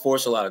have to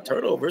force a lot of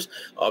turnovers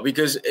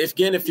because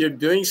if you're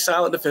doing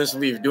solid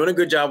defensively, if you're doing a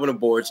good job on the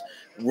boards,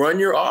 run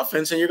your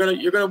offense and you're going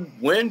to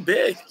win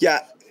big. Yeah.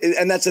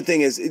 And that's the thing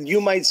is you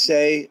might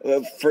say,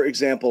 for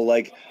example,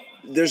 like,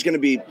 there's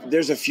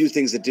a few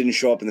things that didn't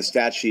show up in the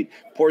stat sheet.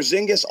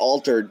 Porzingis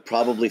altered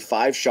probably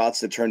 5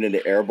 shots that turned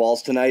into air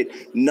balls tonight.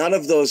 None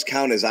of those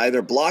count as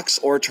either blocks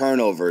or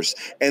turnovers,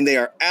 and they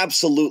are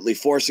absolutely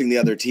forcing the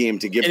other team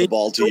to give the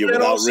ball to you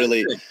without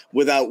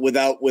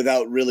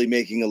really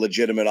making a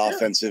legitimate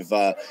offensive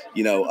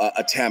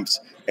attempt.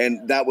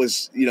 And that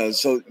was,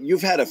 so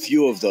you've had a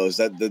few of those,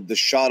 that the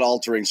shot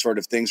altering sort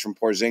of things from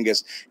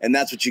Porzingis, and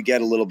that's what you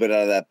get a little bit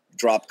out of that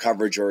drop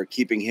coverage or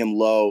keeping him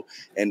low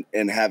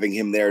and having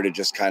him there to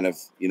just kind of,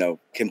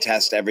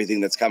 contest everything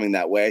that's coming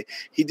that way.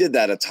 He did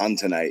that a ton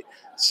tonight.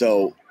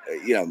 So,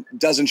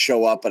 doesn't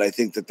show up, but I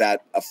think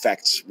that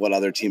affects what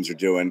other teams are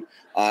doing.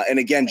 And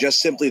again,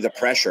 just simply the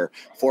pressure,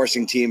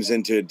 forcing teams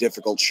into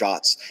difficult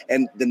shots.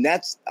 And the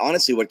Nets,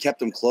 honestly, what kept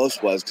them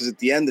close was because at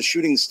the end, the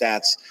shooting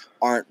stats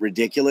aren't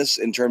ridiculous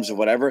in terms of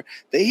whatever.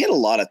 They hit a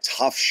lot of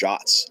tough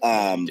shots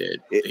in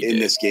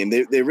this game.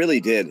 They really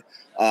did.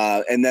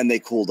 And then they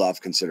cooled off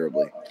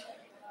considerably.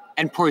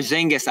 And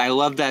Porzingis, I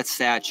love that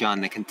stat,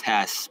 John, the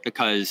contests,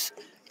 because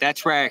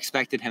that's where I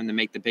expected him to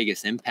make the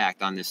biggest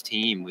impact on this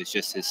team, was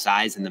just his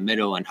size in the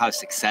middle and how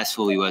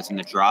successful he was in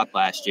the drop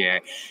last year.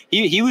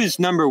 He was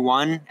number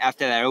one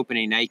after that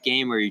opening night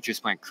game where he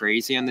just went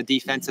crazy on the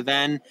defensive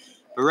end.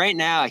 But right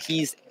now,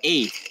 he's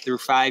 8th through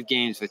 5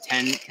 games with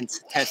 10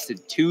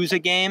 contested twos a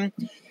game.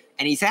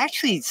 And he's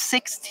actually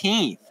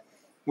 16th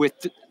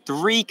with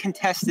 3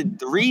 contested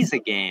threes a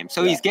game.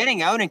 So he's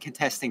getting out and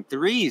contesting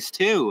threes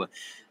too.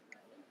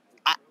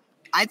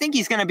 I think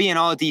he's going to be an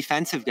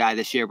all-defensive guy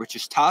this year, which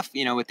is tough,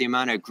 with the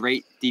amount of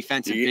great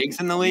defensive bigs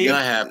in the league.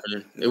 Not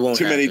happening. It won't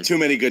happen. Too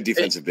many good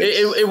defensive bigs.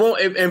 It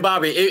won't. And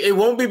Bobby, it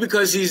won't be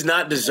because he's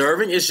not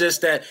deserving. It's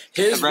just that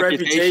his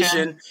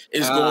reputation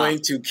is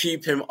going to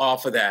keep him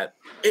off of that.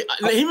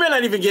 He may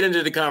not even get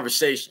into the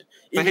conversation.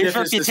 But his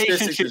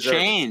reputation should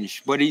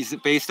change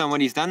based on what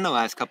he's done the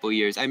last couple of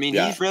years. I mean,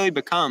 he's really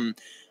become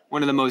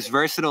one of the most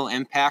versatile,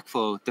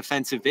 impactful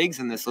defensive bigs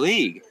in this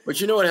league. But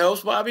you know what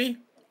helps, Bobby?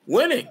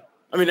 Winning.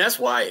 I mean, that's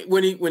why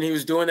when he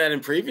was doing that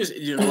in previous,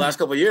 the last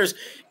couple of years,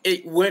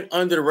 it went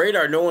under the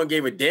radar. No one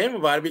gave a damn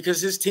about it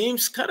because his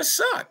teams kind of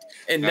sucked.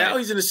 And now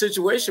he's in a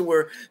situation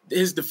where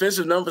his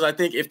defensive numbers, I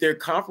think, if they're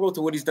comparable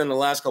to what he's done the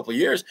last couple of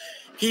years,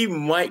 he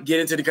might get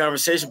into the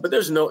conversation. But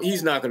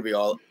he's not going to be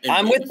all.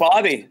 I'm with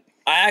Bobby.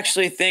 I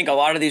actually think a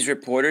lot of these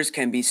reporters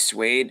can be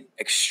swayed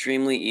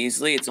extremely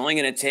easily. It's only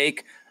going to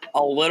take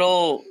a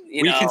little,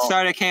 we can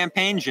start a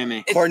campaign,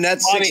 Jimmy.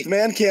 Cornet's 6th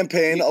man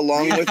campaign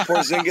along with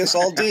Porzingis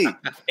all D.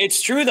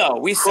 It's true, though.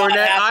 We saw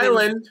Cornet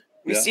Island.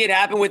 We see it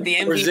happen with the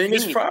MVP.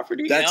 Porzingis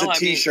property. That's a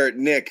T-shirt,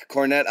 Nick.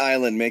 Cornet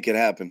Island, make it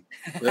happen.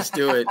 Let's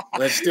do it.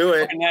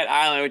 Cornet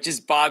Island, which is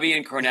Bobby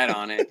and Cornet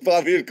on it.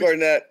 Bobby and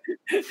Cornet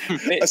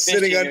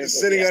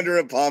sitting under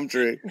a palm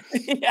tree.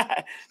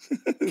 Yeah,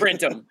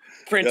 print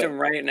them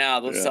right now.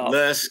 They'll sell.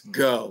 Let's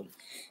go.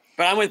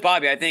 But I'm with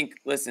Bobby. I think.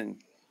 Listen,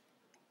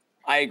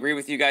 I agree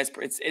with you guys.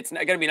 It's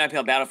not going to be an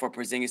uphill battle for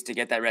Porzingis to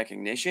get that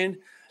recognition,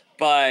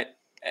 but.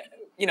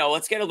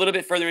 Let's get a little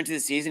bit further into the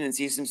season and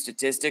see some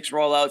statistics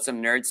roll out,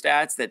 some nerd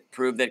stats that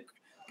prove that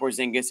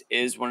Porzingis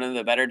is one of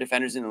the better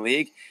defenders in the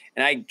league.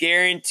 And I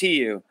guarantee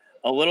you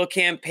a little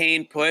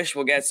campaign push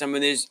will get some of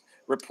these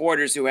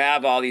reporters who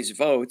have all these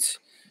votes,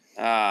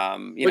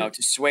 to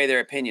sway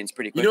their opinions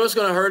pretty quickly. You know what's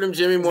going to hurt him,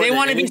 Jimmy? They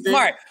want to be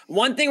smart.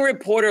 One thing a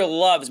reporter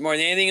loves more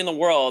than anything in the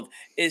world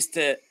is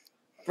to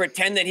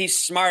pretend that he's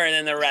smarter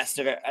than the rest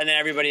of it and then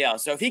everybody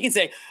else. So if he can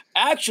say,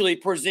 actually,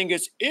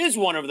 Porzingis is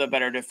one of the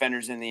better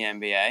defenders in the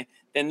NBA,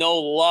 then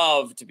they'll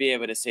love to be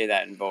able to say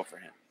that and vote for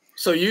him.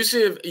 So you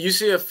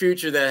see a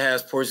future that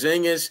has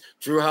Porzingis,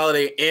 Drew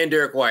Holiday, and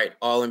Derek White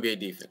all NBA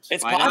defense.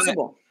 It's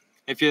possible.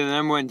 if you're the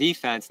number one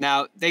defense.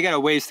 Now, they got a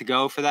ways to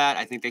go for that.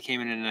 I think they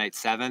came in tonight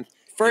 7th.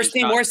 First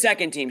team or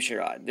second team,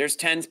 Sherrod. There's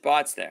 10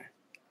 spots there.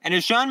 And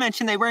as John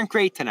mentioned, they weren't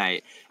great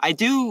tonight. I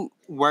do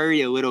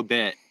worry a little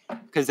bit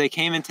because they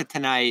came into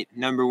tonight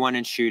number 1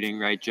 in shooting,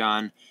 right,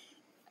 John?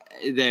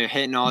 They're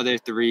hitting all their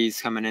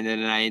threes coming into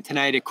tonight. And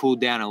tonight it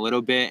cooled down a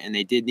little bit, and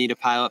they did need to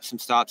pile up some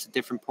stops at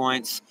different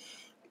points.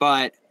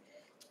 But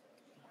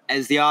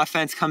as the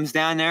offense comes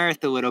down to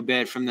earth a little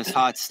bit from this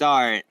hot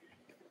start,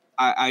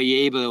 are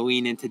you able to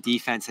lean into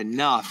defense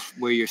enough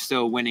where you're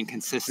still winning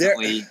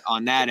consistently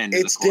on that end of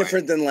the court? It's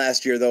different than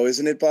last year, though,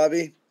 isn't it,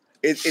 Bobby?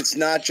 It's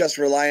not just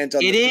reliant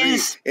on the three. It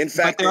is, in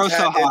fact, but they're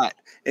also hot.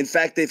 In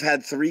fact, they've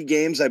had 3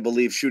 games, I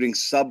believe, shooting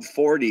sub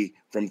 40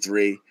 from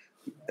 3,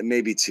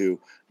 maybe 2.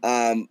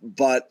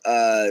 But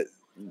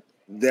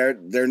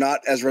they're not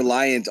as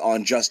reliant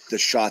on just the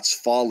shots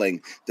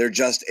falling. They're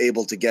just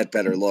able to get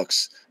better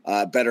looks.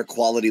 Better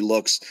quality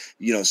looks,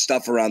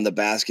 stuff around the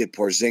basket,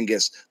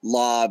 Porzingis,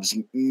 lobs,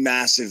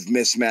 massive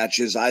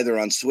mismatches, either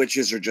on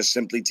switches or just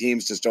simply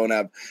teams just don't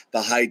have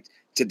the height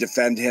to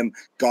defend him.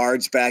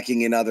 Guards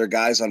backing in other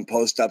guys on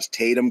post-ups.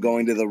 Tatum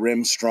going to the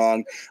rim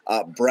strong.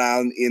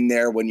 Brown in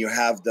there when you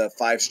have the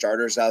 5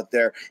 starters out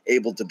there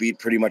able to beat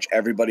pretty much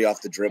everybody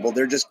off the dribble.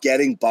 They're just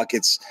getting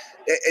buckets.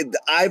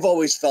 I've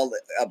always felt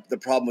the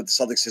problem with the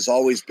Celtics has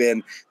always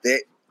been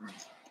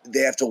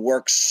they have to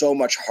work so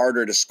much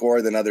harder to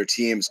score than other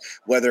teams,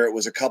 whether it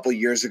was a couple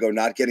years ago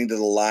not getting to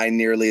the line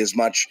nearly as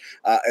much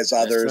as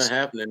others,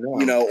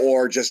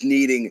 or just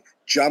needing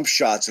jump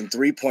shots and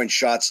 3-point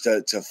shots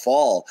to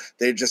fall.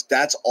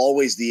 That's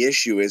always the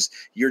issue is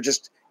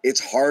it's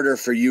harder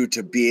for you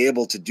to be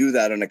able to do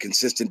that on a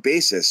consistent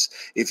basis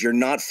if you're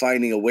not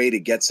finding a way to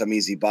get some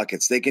easy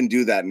buckets. They can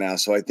do that now.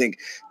 So I think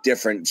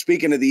different.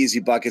 Speaking of the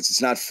easy buckets,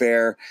 it's not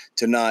fair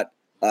to not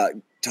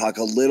talk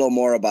a little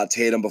more about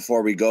Tatum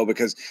before we go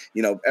because,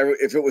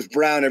 if it was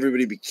Brown,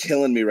 everybody would be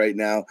killing me right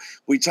now.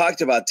 We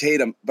talked about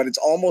Tatum, but it's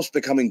almost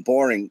becoming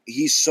boring.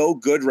 He's so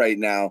good right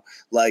now.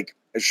 Like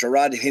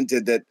Sherrod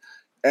hinted that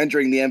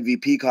entering the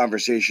MVP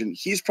conversation,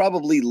 he's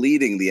probably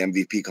leading the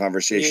MVP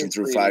conversation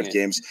through 5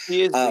 games.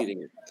 He is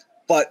leading it.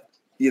 But,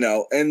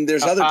 and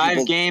there's other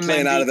people playing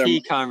MVP out of their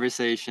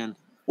conversation.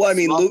 Well, I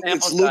mean,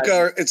 it's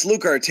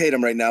Luka or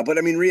Tatum right now. But,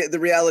 I mean, the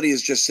reality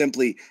is just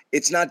simply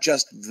it's not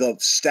just the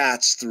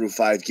stats through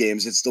 5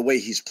 games. It's the way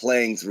he's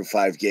playing through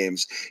 5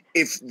 games.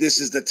 If this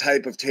is the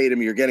type of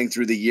Tatum you're getting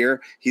through the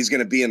year, he's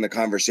going to be in the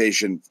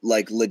conversation,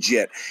 like,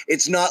 legit.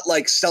 It's not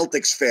like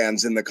Celtics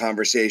fans in the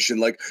conversation,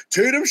 like,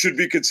 Tatum should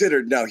be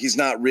considered. No, he's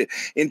not.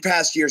 In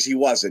past years, he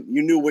wasn't.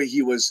 You knew where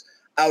he was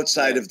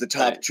outside of the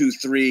top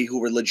 2-3 who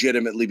were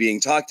legitimately being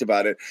talked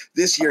about it.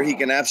 This year, he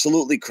can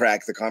absolutely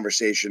crack the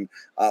conversation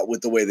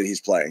with the way that he's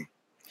playing.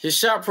 His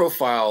shot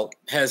profile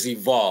has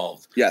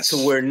evolved to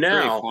where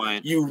now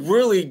you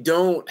really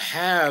don't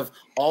have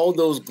all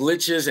those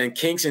glitches and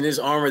kinks in his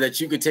armor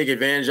that you could take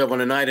advantage of on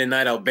a night in,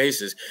 night out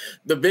basis.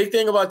 The big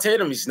thing about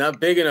Tatum, he's not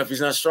big enough.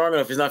 He's not strong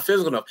enough. He's not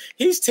physical enough.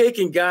 He's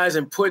taking guys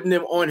and putting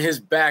them on his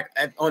back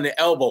on the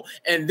elbow.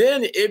 And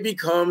then it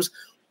becomes,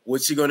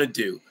 what's he going to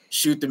do?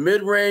 Shoot the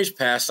mid-range,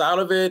 pass out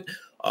of it,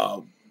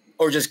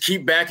 or just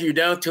keep backing you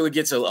down until it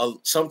gets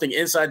something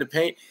inside the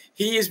paint.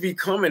 He has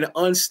become an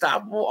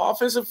unstoppable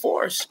offensive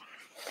force.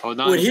 Hold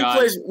on,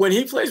 when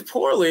he plays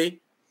poorly,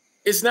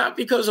 it's not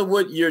because of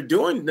what you're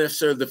doing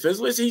necessarily the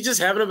physical. He's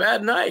just having a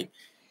bad night.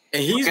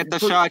 And he's look at the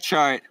shot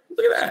chart.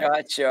 Look at that.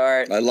 Shot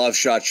chart. I love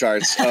shot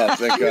charts. Oh,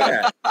 thank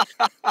God.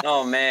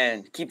 Oh,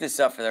 man. Keep this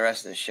up for the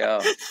rest of the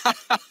show.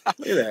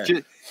 Look at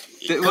that.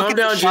 Calm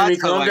down, Jimmy.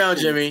 Calm down,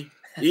 Jimmy.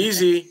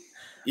 Easy.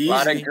 A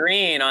lot of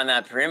green on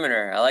that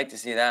perimeter. I like to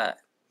see that.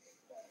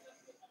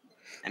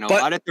 And a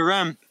lot at the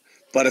rim.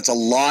 But it's a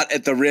lot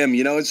at the rim.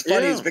 It's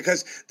funny. It's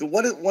because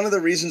one of the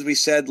reasons we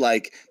said,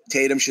 like,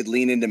 Tatum should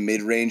lean into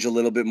mid-range a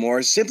little bit more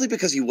is simply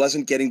because he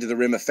wasn't getting to the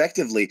rim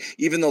effectively,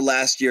 even though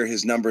last year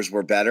his numbers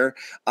were better.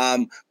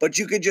 But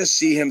you could just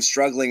see him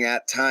struggling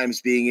at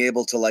times being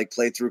able to, like,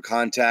 play through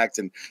contact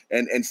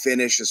and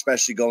finish,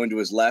 especially going to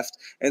his left.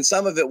 And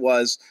some of it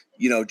was,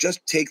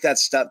 just take that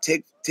stuff,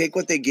 take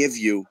what they give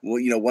you,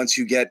 once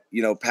you get,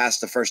 past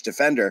the first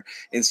defender,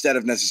 instead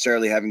of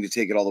necessarily having to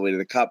take it all the way to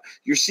the cup.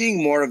 You're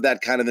seeing more of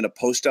that kind of in a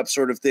post-up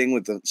sort of thing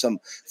with some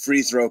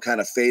free throw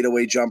kind of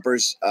fadeaway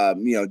jumpers,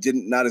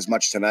 not as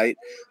much tonight.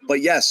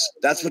 But yes,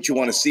 that's what you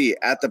want to see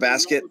at the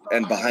basket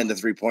and behind the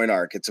 3-point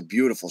arc. It's a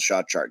beautiful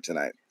shot chart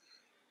tonight.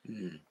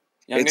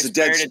 It's a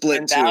dead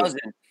split too.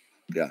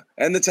 Yeah.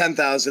 And the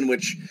 10,000,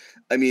 which,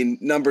 I mean,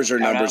 numbers are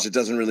numbers. It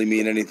doesn't really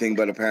mean anything,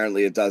 but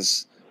apparently it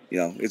does.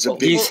 It's a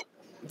big.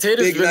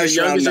 Tatum's been the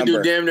youngest to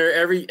do damn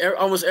near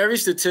almost every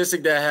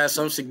statistic that has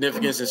some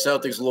significance in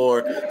Celtics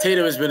lore.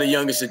 Tatum has been the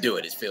youngest to do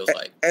it. It feels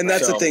like, and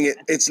that's the thing.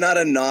 It's not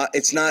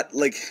It's not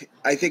like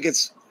I think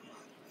it's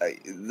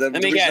the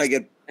reason I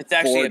get it's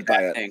actually bored a bad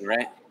by it. thing,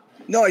 right?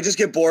 No, I just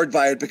get bored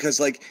by it because,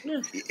 like,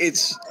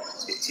 it's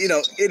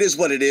it is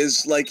what it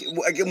is. Like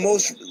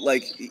most,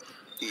 like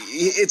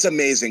It's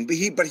amazing,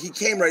 but he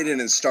came right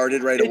in and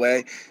started right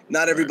away.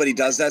 Not everybody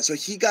does that, so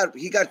he got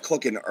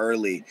cooking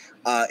early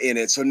in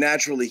it. So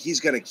naturally,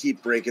 he's going to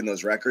keep breaking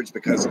those records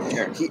because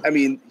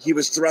he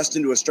was thrust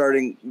into a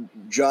starting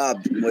job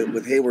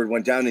with Hayward,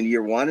 went down in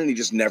year one, and he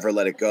just never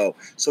let it go.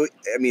 So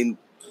I mean,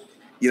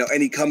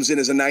 and he comes in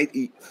as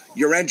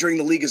you're entering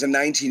the league as a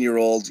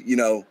 19-year-old,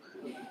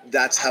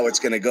 that's how it's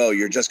going to go.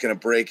 You're just going to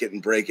break it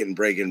and break it and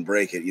break it and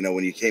break it,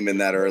 when you came in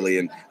that early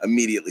and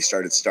immediately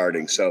started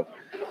starting. So,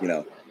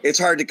 it's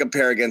hard to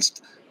compare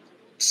against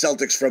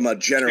Celtics from a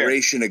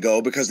generation ago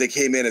because they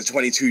came in at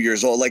 22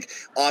 years old. Like,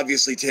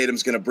 obviously,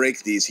 Tatum's going to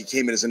break these. He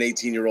came in as an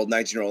 18-year-old,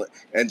 19-year-old,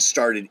 and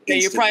started instantly.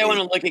 Yeah, you probably want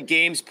to look at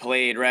games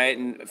played, right,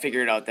 and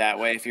figure it out that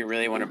way if you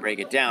really want to break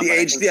it down. The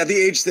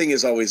age thing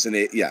is always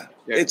Sure.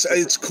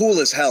 It's cool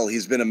as hell.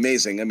 He's been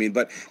amazing. I mean,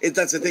 but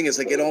that's the thing. Is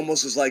like it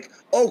almost is like,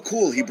 oh,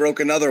 cool, he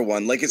broke another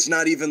one. Like it's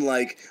not even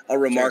like a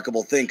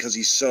remarkable thing because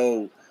he's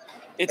so.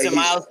 It's a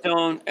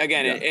milestone.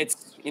 Again,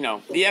 it's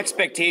the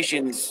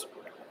expectations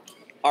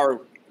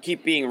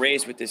keep being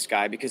raised with this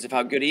guy because of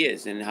how good he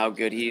is and how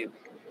good he,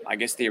 I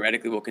guess,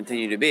 theoretically will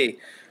continue to be.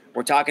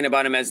 We're talking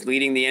about him as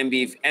leading the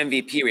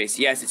MVP race.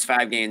 Yes, it's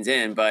 5 games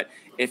in, but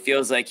it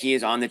feels like he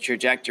is on the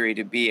trajectory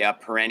to be a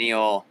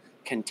perennial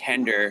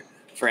contender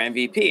for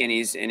MVP, and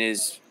he's in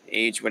his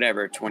age,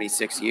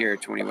 26 year,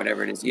 20,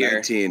 whatever it is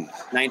year.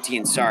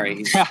 19, sorry.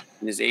 He's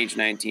in his age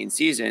 19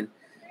 season.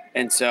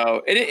 And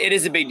so it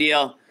is a big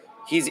deal.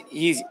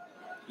 He's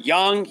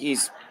young.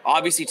 He's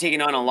obviously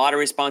taken on a lot of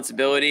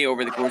responsibility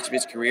over the course of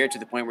his career to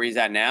the point where he's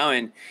at now.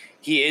 And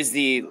he is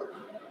the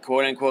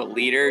quote-unquote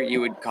leader,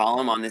 you would call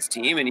him, on this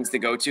team, and he's the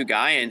go-to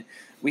guy. And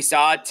we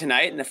saw it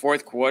tonight in the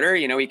fourth quarter.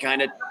 He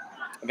kind of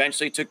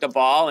eventually took the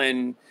ball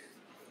and,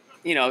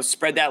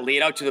 spread that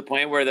lead out to the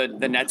point where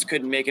the Nets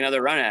couldn't make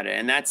another run at it.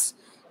 And that's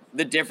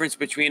the difference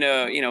between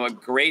a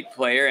great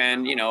player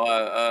and,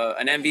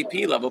 an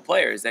MVP level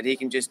player, is that he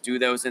can just do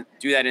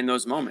that in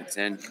those moments.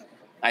 And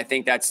I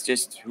think that's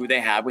just who they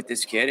have with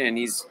this kid. And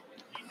he's,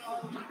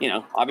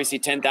 obviously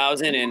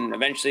 10,000, and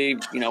eventually,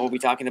 we'll be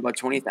talking about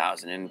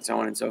 20,000 and so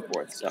on and so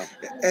forth. So,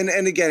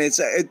 and again, it's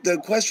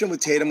the question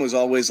with Tatum was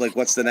always like,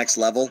 what's the next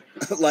level?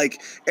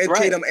 Like, and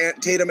right.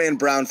 Tatum and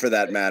Brown for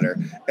that matter.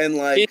 And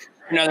like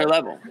another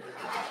level.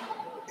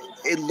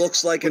 It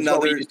looks like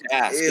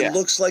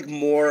looks like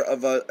more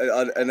of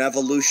an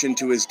evolution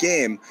to his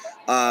game,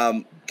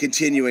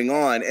 continuing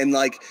on,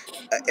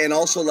 and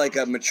also like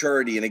a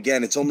maturity. And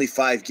again, it's only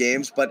 5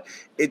 games, but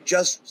it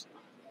just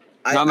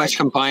not much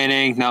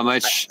complaining, not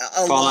much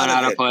falling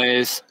out of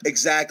plays.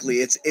 Exactly.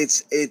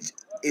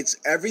 It's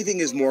everything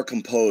is more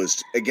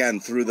composed again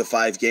through the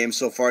 5 games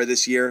so far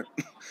this year.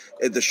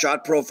 The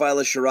shot profile,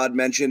 as Sherrod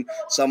mentioned,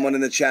 someone in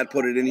the chat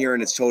put it in here,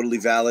 and it's totally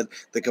valid.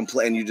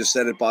 And you just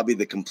said it, Bobby.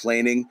 The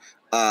complaining,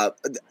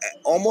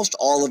 almost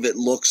all of it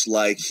looks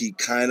like he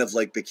kind of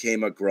like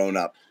became a grown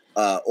up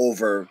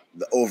over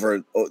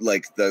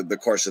the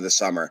course of the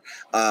summer.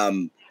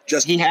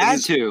 He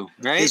had to,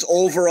 right? His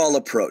overall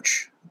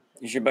approach.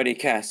 He's your buddy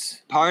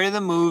Cass. Part of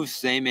the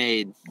moves they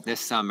made this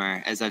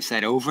summer, as I've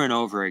said over and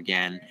over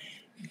again,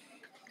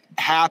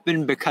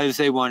 happened because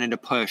they wanted to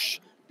push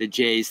the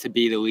Jays to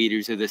be the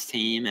leaders of this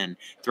team and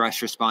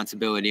thrust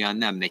responsibility on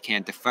them. They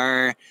can't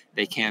defer.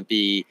 They can't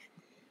be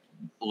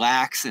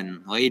lax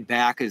and laid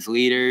back as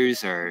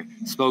leaders or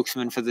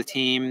spokesmen for the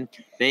team.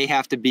 They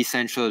have to be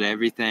central to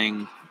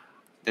everything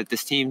that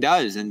this team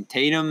does. And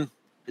Tatum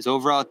has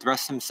overall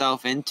thrust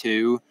himself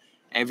into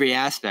every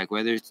aspect,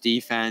 whether it's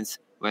defense,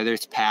 whether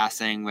it's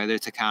passing, whether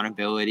it's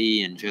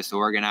accountability and just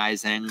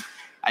organizing.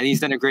 I think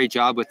he's done a great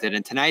job with it.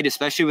 And tonight,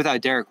 especially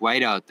without Derek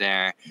White out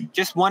there,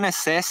 just 1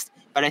 assist,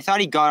 but I thought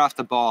he got off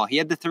the ball. He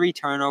had the 3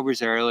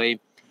 turnovers early,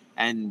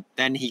 and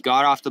then he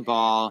got off the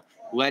ball,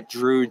 let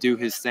Drew do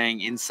his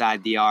thing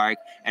inside the arc,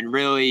 and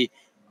really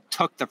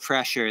took the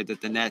pressure that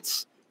the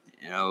Nets,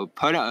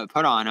 put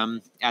on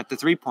him at the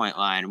 3-point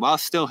line while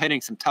still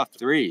hitting some tough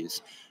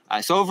threes.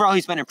 So overall,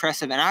 he's been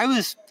impressive. And I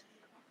was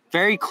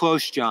very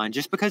close, John,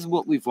 just because of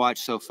what we've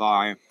watched so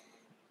far,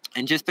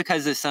 and just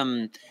because of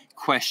some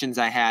questions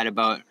I had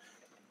about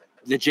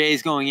the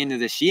Jays going into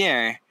this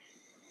year.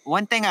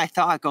 One thing I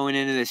thought going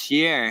into this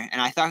year, and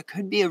I thought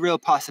could be a real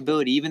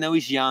possibility, even though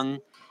he's young,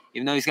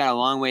 even though he's got a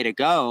long way to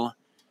go,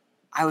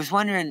 I was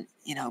wondering,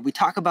 we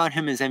talk about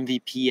him as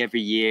MVP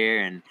every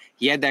year, and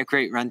he had that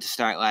great run to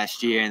start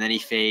last year, and then he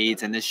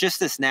fades, and there's just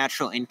this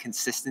natural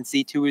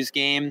inconsistency to his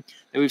game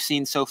that we've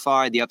seen so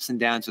far, the ups and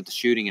downs with the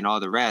shooting and all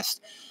the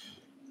rest.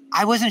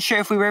 I wasn't sure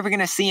if we were ever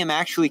going to see him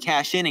actually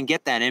cash in and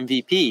get that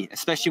MVP,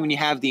 especially when you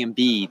have the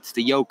Embiids,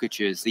 the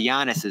Jokic's, the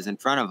Giannis's in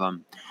front of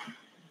him.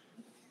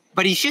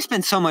 But he's just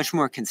been so much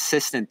more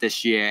consistent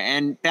this year.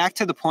 And back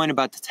to the point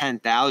about the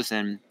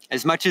 10,000,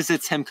 as much as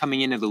it's him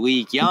coming into the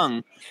league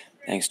young,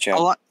 thanks,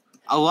 Joe.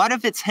 A lot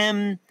of it's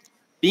him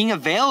being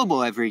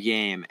available every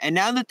game. And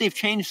now that they've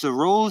changed the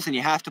rules and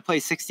you have to play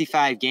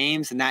 65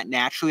 games, and that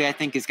naturally I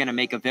think is going to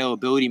make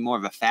availability more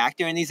of a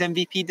factor in these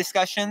MVP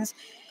discussions,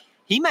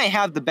 he might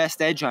have the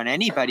best edge on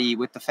anybody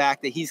with the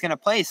fact that he's going to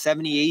play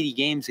 70, 80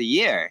 games a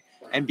year.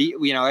 and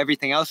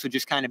everything else would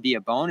just kind of be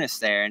a bonus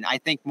there. And I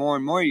think more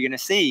and more you're going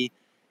to see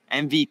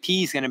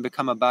MVP is going to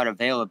become about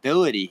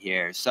availability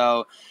here.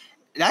 So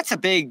that's a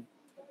big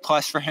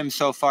plus for him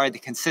so far. The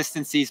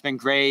consistency's been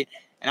great,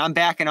 and I'm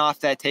backing off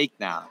that take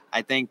now.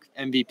 I think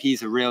MVP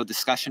is a real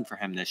discussion for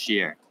him this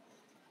year.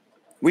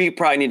 We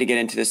probably need to get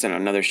into this on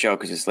another show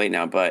because it's late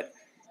now, but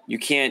you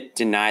can't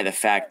deny the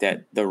fact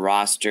that the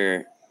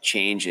roster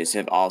changes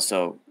have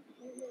also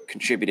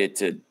contributed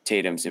to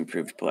Tatum's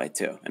improved play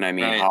too. And I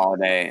mean, Right.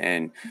 Holiday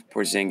and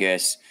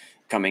Porzingis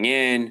coming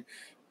in,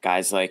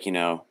 guys like,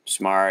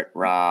 Smart,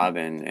 Rob,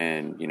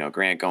 and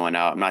Grant going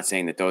out. I'm not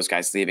saying that those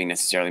guys leaving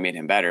necessarily made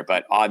him better,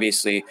 but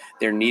obviously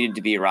there needed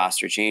to be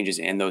roster changes,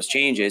 and those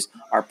changes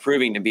are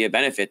proving to be a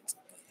benefit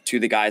to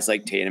the guys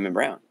like Tatum and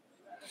Brown.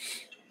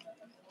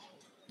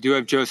 Do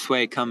have Joe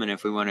Sway coming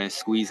if we want to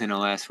squeeze in a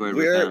last word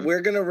with him.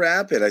 We're gonna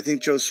wrap it. I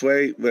think Joe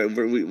Sway.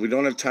 We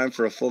don't have time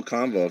for a full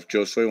combo. If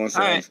Joe Sway wants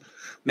to have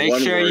Make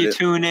one sure word, you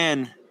tune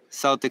in.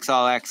 Celtics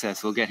All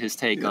Access. We'll get his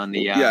take on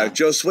the.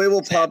 Joe Sway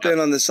will pop in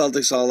on the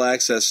Celtics All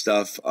Access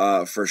stuff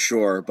for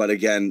sure. But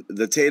again,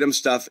 the Tatum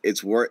stuff,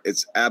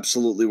 it's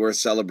absolutely worth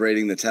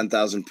celebrating. The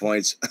 10,000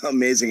 points,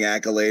 amazing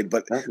accolade.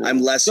 But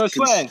I'm less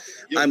interested.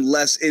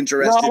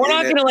 No, we're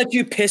not in going to let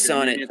you piss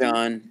on it,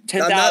 John.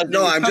 10,000.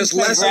 No, I'm just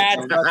less.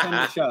 I'm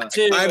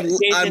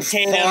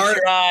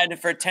Tatum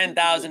for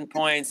 10,000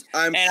 points.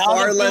 I'm and far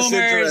all the less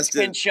boomers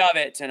interested. can shove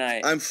it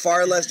tonight. I'm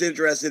far less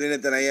interested in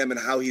it than I am in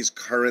how he's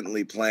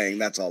currently playing.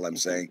 That's all I'm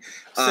saying.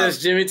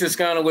 Says Jimmy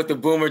Toscano with the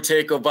boomer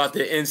take about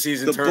the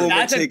in-season tournament.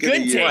 That's a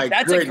good take.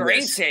 That's goodness. A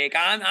great take.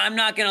 I'm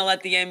not going to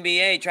let the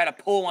NBA try to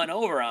pull one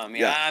over on me.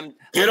 Yeah.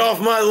 Get off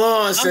my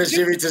lawn, says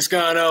Jimmy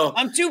Toscano.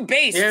 I'm too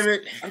based. Damn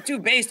it. I'm too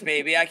based,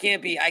 baby. I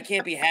can't be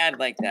had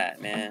like that,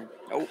 man.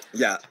 Oh.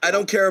 Yeah, I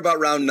don't care about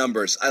round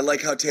numbers. I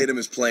like how Tatum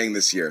is playing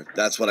this year.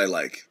 That's what I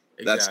like.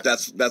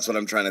 Exactly. That's what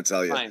I'm trying to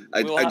tell you.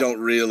 I don't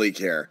really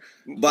care.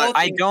 But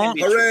I don't.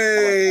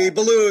 Hooray!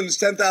 Balloons,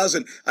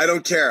 10,000. I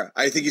don't care.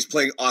 I think he's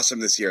playing awesome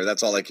this year.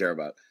 That's all I care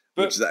about.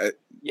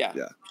 Yeah,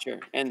 sure.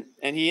 And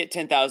he hit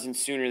 10,000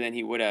 sooner than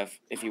he would have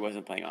if he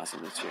wasn't playing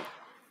awesome this year.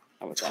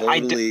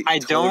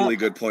 Totally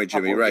good point,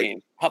 Jimmy.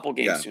 Right. Couple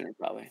games sooner,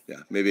 probably. Yeah,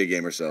 maybe a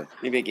game or so.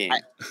 Maybe a game.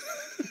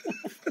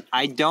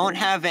 I don't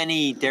have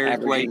any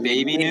Derek White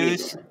baby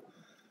news.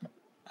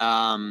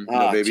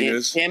 No baby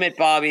news? Damn it,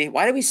 Bobby.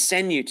 Why do we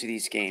send you to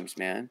these games,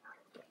 man?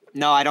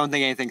 No, I don't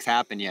think anything's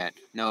happened yet.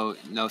 No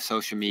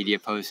social media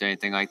posts or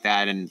anything like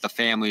that. And the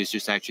family is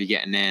just actually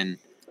getting in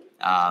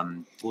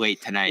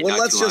late tonight. Well,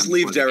 let's just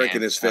leave Derek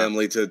and his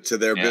family to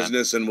their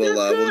business, and they're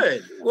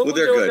good. We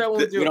don't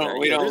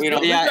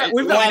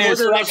lines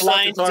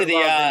to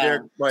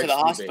the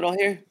hospital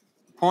here.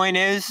 Point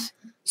is,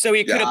 so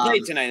he could have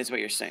played tonight, is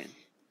what you're saying.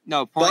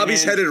 No,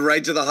 Bobby's headed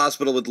right to the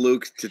hospital with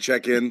Luke to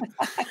check in.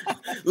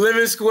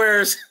 Lemon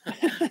squares.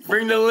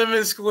 Bring the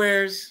lemon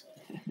squares.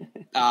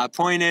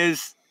 Point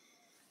is,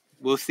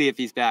 we'll see if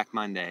he's back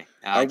Monday.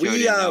 Are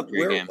we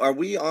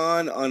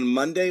on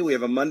Monday? We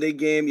have a Monday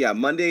game. Yeah,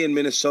 Monday in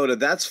Minnesota.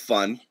 That's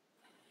fun.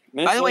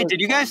 By the way, did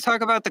you guys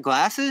talk about the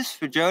glasses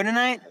for Joe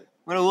tonight?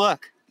 What a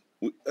look.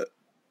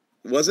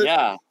 Was it?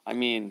 Yeah, I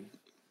mean.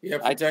 Yeah,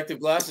 protective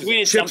glasses.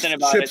 Tweeted something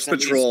about Chips it.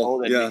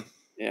 Patrol. Yeah.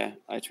 Yeah,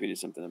 I tweeted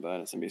something about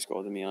it. Somebody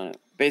scolded me on it.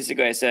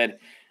 Basically, I said,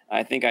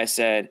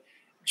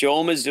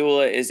 Joel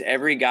Mazzulla is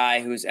every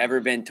guy who's ever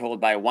been told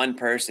by one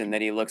person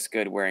that he looks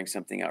good wearing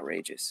something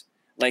outrageous.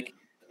 Like,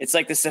 it's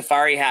like the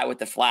safari hat with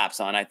the flaps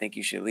on. I think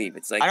you should leave.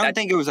 It's like I don't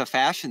think it was a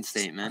fashion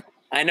statement.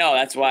 I know.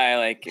 That's why I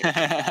like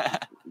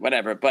it.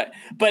 Whatever. But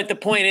the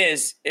point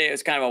is, it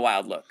was kind of a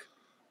wild look.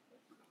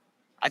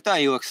 I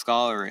thought you looked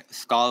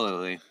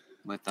scholarly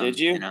with them. Did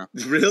you?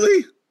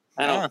 Really?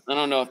 I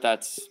don't know if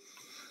that's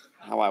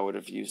how I would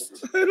have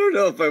used. I don't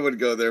know if I would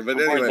go there, but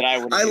anyway,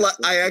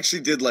 I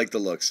actually did like the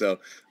look. So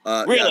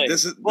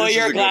really,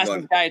 you're a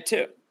glasses guy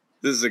too.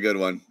 This is a good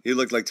one. He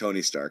looked like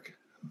Tony Stark.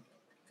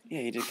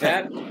 Yeah, he did.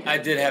 I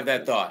did have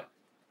that thought.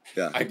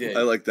 Yeah, I did.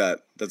 I like that.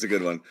 That's a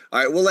good one.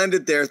 All right, we'll end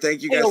it there.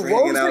 Thank you guys for hanging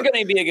out. Wolves are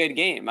going to be a good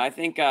game. I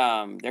think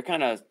they're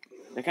kind of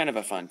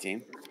a fun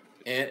team.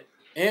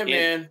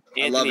 Ant-Man.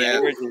 I love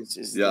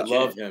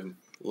Ant.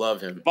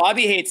 Love him.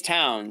 Bobby hates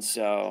Towns,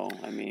 so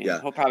I mean,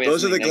 he'll probably.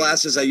 Those are the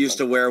glasses I used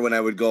to wear when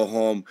I would go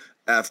home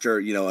after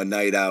a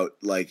night out,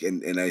 like,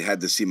 and I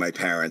had to see my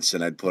parents,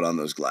 and I'd put on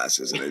those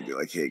glasses, and I'd be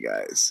like, "Hey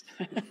guys,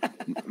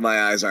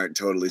 my eyes aren't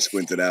totally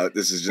squinted out.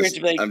 This is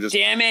just,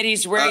 damn it,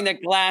 he's wearing the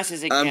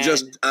glasses again.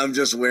 I'm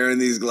just wearing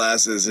these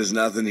glasses. There's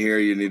nothing here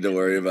you need to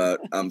worry about.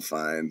 I'm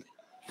fine.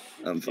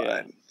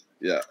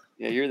 Yeah.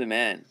 Yeah, you're the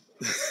man.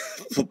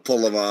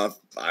 Pull them off,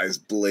 eyes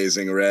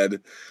blazing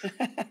red.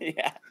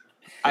 Yeah.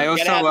 I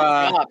also you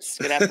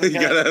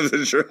gotta have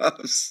the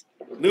drops.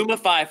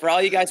 Lumify for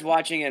all you guys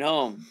watching at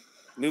home.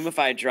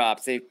 Lumify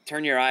drops. They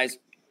turn your eyes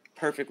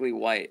perfectly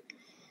white.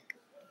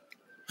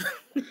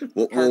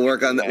 We'll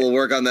work on that. We'll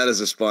work on that as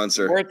a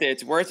sponsor. Worth it.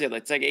 It's worth it.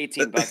 It's like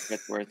 $18.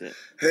 It's worth it.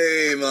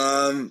 Hey,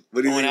 Mom.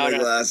 What do you think of my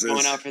glasses?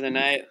 Going out for the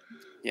night.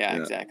 Yeah,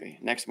 exactly.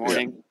 Next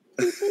morning.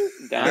 All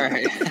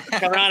right.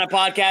 Coming on a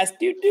podcast.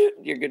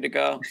 You're good to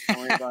go. Don't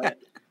worry about it.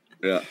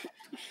 Yeah.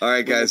 All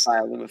right, guys.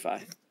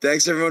 Lumify.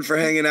 Thanks, everyone, for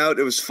hanging out.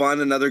 It was fun.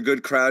 Another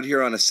good crowd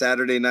here on a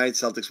Saturday night.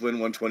 Celtics win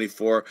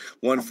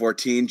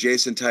 124-114.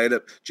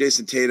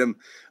 Jason Tatum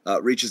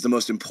reaches the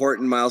most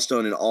important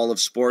milestone in all of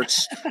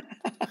sports.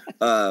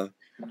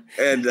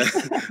 And much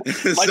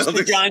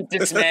to John's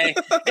dismay,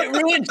 it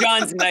ruined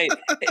John's night.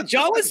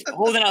 John was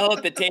holding out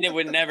hope that Tatum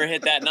would never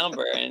hit that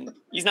number, and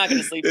he's not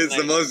going to sleep It's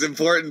tonight. the most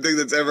important thing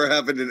that's ever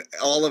happened in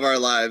all of our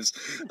lives.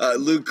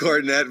 Luke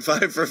Cornett,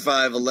 5 for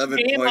 5, 11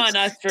 Shame points. on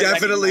us for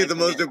Definitely the recognizing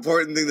most it.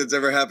 important thing that's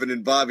ever happened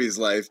in Bobby's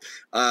life.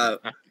 I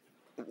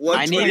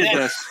needed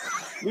this.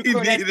 Luke He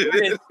Cornett needed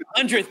scored it.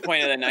 his 100th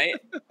point of the night.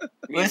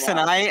 Listen,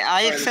 Meanwhile,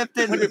 I or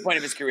accepted 100th point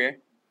of his career.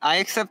 I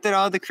accepted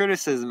all the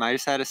criticism. I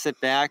just had to sit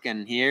back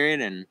and hear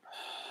it, and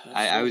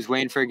I was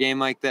waiting for a game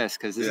like this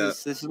because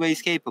this is what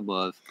he's capable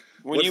of.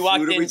 When What you walked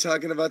food are in, we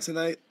talking about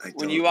tonight?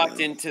 when you walked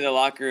into the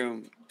locker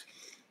room,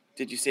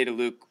 did you say to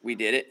Luke, "We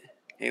did it"?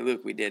 Hey,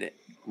 Luke, we did it.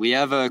 We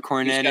have a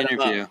Cornette shut him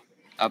interview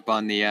up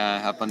on the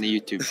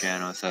YouTube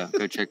channel, so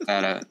go check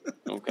that out.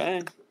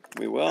 Okay,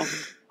 we will.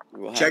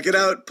 We will Check it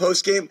out.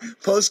 Post game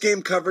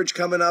coverage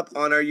coming up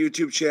on our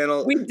YouTube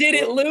channel. We did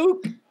it,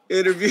 Luke.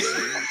 Interview.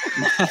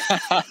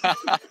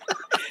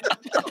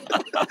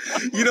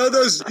 You know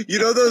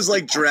those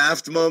like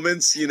draft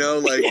moments,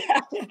 like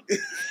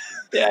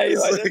yeah,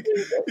 it's like,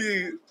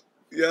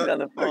 yeah. on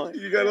the phone.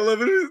 You got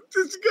 11.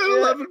 It's got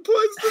 11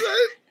 points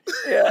tonight.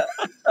 Yeah,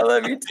 I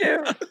love you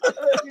too.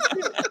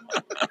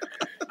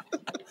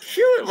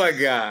 Kill it, my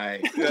guy.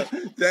 Yeah.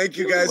 Thank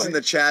you guys in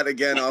the chat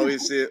again.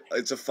 Obviously,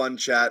 it's a fun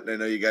chat, and I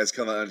know you guys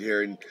come out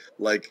here and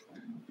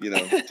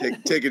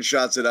taking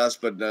shots at us,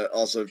 but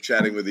also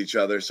chatting with each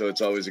other. So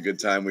it's always a good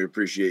time. We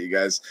appreciate you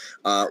guys.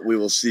 We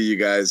will see you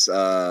guys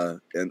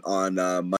on Monday.